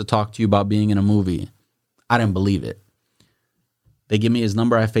 He wants to talk to you about being in a movie. I didn't believe it. They give me his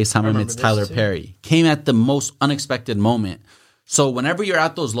number. I FaceTime him. It's Tyler Perry. Came at the most unexpected moment. So whenever you're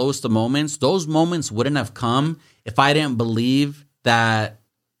at those lowest of moments, those moments wouldn't have come if I didn't believe that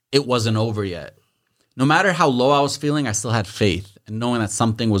it wasn't over yet. No matter how low I was feeling, I still had faith and knowing that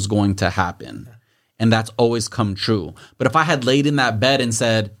something was going to happen. And that's always come true. But if I had laid in that bed and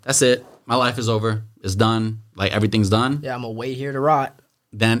said, that's it, my life is over, it's done, like everything's done. Yeah, I'm going to wait here to rot.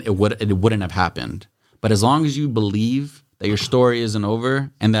 Then it wouldn't have happened. But as long as you believe that your story isn't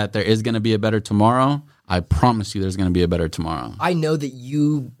over and that there is going to be a better tomorrow, I promise you there's going to be a better tomorrow. I know that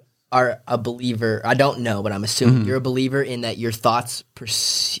you are a believer. I don't know, but I'm assuming you're a believer in that your thoughts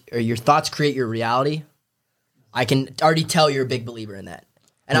create your reality. I can already tell you're a big believer in that.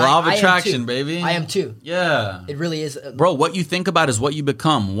 And Law of attraction, baby. I am too. Yeah. It really is. Bro, what you think about is what you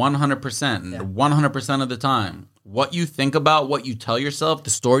become 100%. 100% of the time. What you think about, what you tell yourself, the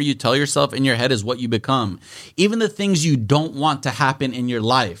story you tell yourself in your head is what you become. Even the things you don't want to happen in your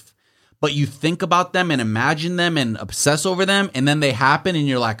life, but you think about them and imagine them and obsess over them, and then they happen and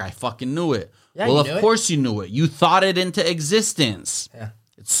you're like, I fucking knew it. Yeah, well, of course you knew it. You thought it into existence. Yeah.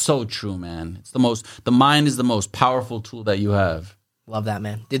 It's so true, man. The mind is the most powerful tool that you have. Love that,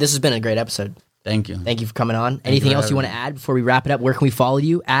 man. Dude, this has been a great episode. Thank you. Thank you for coming on. Anything else you want to add before we wrap it up? Where can we follow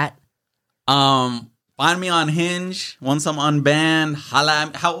you at? Find me on Hinge. Once I'm unbanned,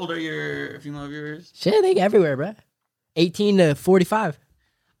 holla. How old are your female viewers? Shit, I think everywhere, bro. 18 to 45.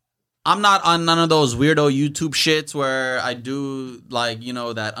 I'm not on none of those weirdo YouTube shits where I do like, you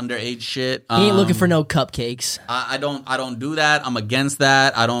know, that underage shit. He ain't looking for no cupcakes. I don't do that. I'm against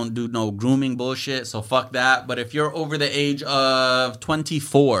that. I don't do no grooming bullshit. So fuck that. But if you're over the age of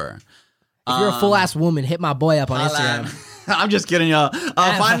 24, if you're a full ass woman, hit my boy up on Instagram. I'm just kidding, y'all.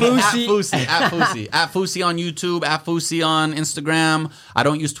 Find me Fousey. at Fousey on YouTube, at Fousey on Instagram. I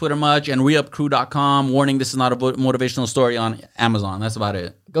don't use Twitter much. And reupcrew.com. Warning, this is not a motivational story on Amazon. That's about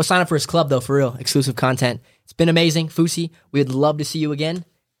it. Go sign up for his club, though, for real. Exclusive content. It's been amazing. Fousey, we'd love to see you again.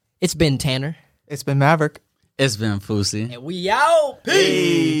 It's been Tanner. It's been Maverick. It's been Fousey. And we out.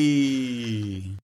 Peace.